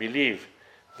shall believe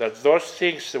that those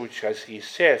things which he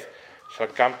saith shall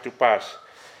come to pass,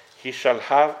 he shall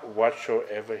have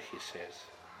whatsoever he says.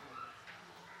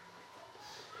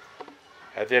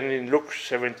 And then in Luke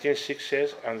 17:6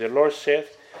 says, and the Lord said,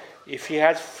 if he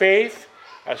had faith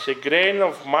as a grain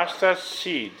of mustard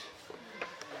seed,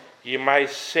 ye might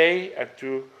say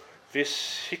unto this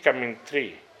sycamore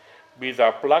tree, be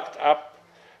thou plucked up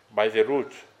by the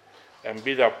root, and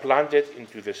be thou planted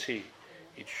into the sea,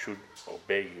 it should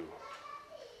obey you.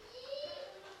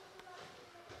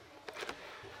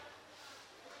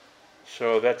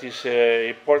 So that is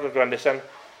important to understand.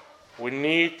 We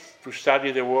need to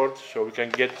study the Word so we can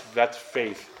get that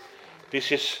faith.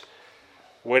 This is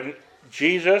when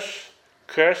Jesus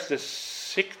cursed the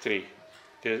fig tree.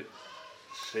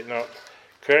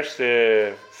 Cursed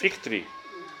the fig tree.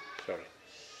 Sorry.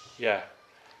 Yeah.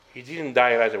 He didn't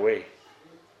die right away.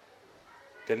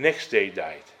 The next day he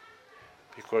died.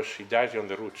 Because he died on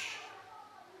the roots.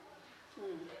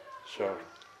 So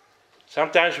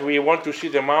sometimes we want to see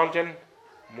the mountain,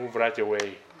 move right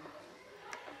away.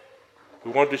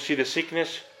 We want to see the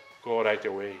sickness, go right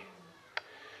away.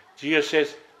 Jesus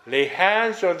says, lay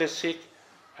hands on the sick,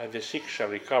 and the sick shall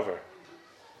recover.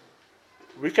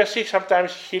 We can see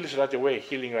sometimes healing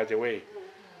right away,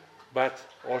 but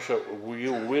also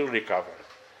you will recover.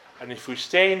 And if we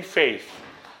stay in faith,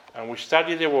 and we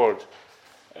study the Word,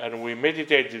 and we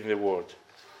meditate in the Word,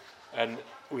 and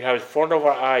we have it in front of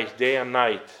our eyes day and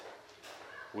night,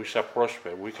 we shall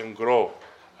prosper, we can grow,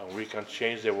 and we can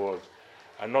change the world.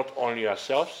 And not only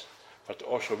ourselves, but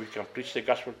also we can preach the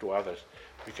gospel to others.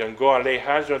 We can go and lay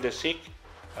hands on the sick,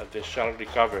 and they shall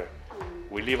recover.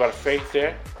 We live our faith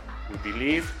there, we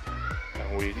believe,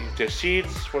 and we intercede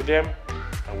for them,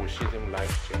 and we see them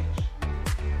lives change.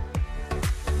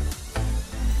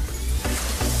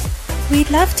 We'd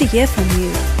love to hear from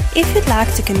you. If you'd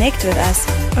like to connect with us,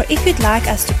 or if you'd like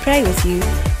us to pray with you,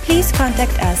 please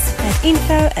contact us at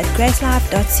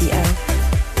info@gracelife.co.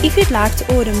 If you'd like to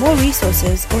order more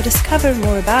resources or discover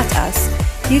more about us,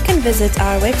 you can visit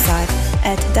our website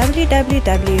at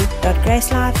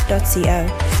www.gracelife.co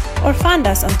or find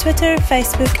us on Twitter,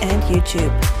 Facebook and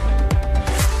YouTube.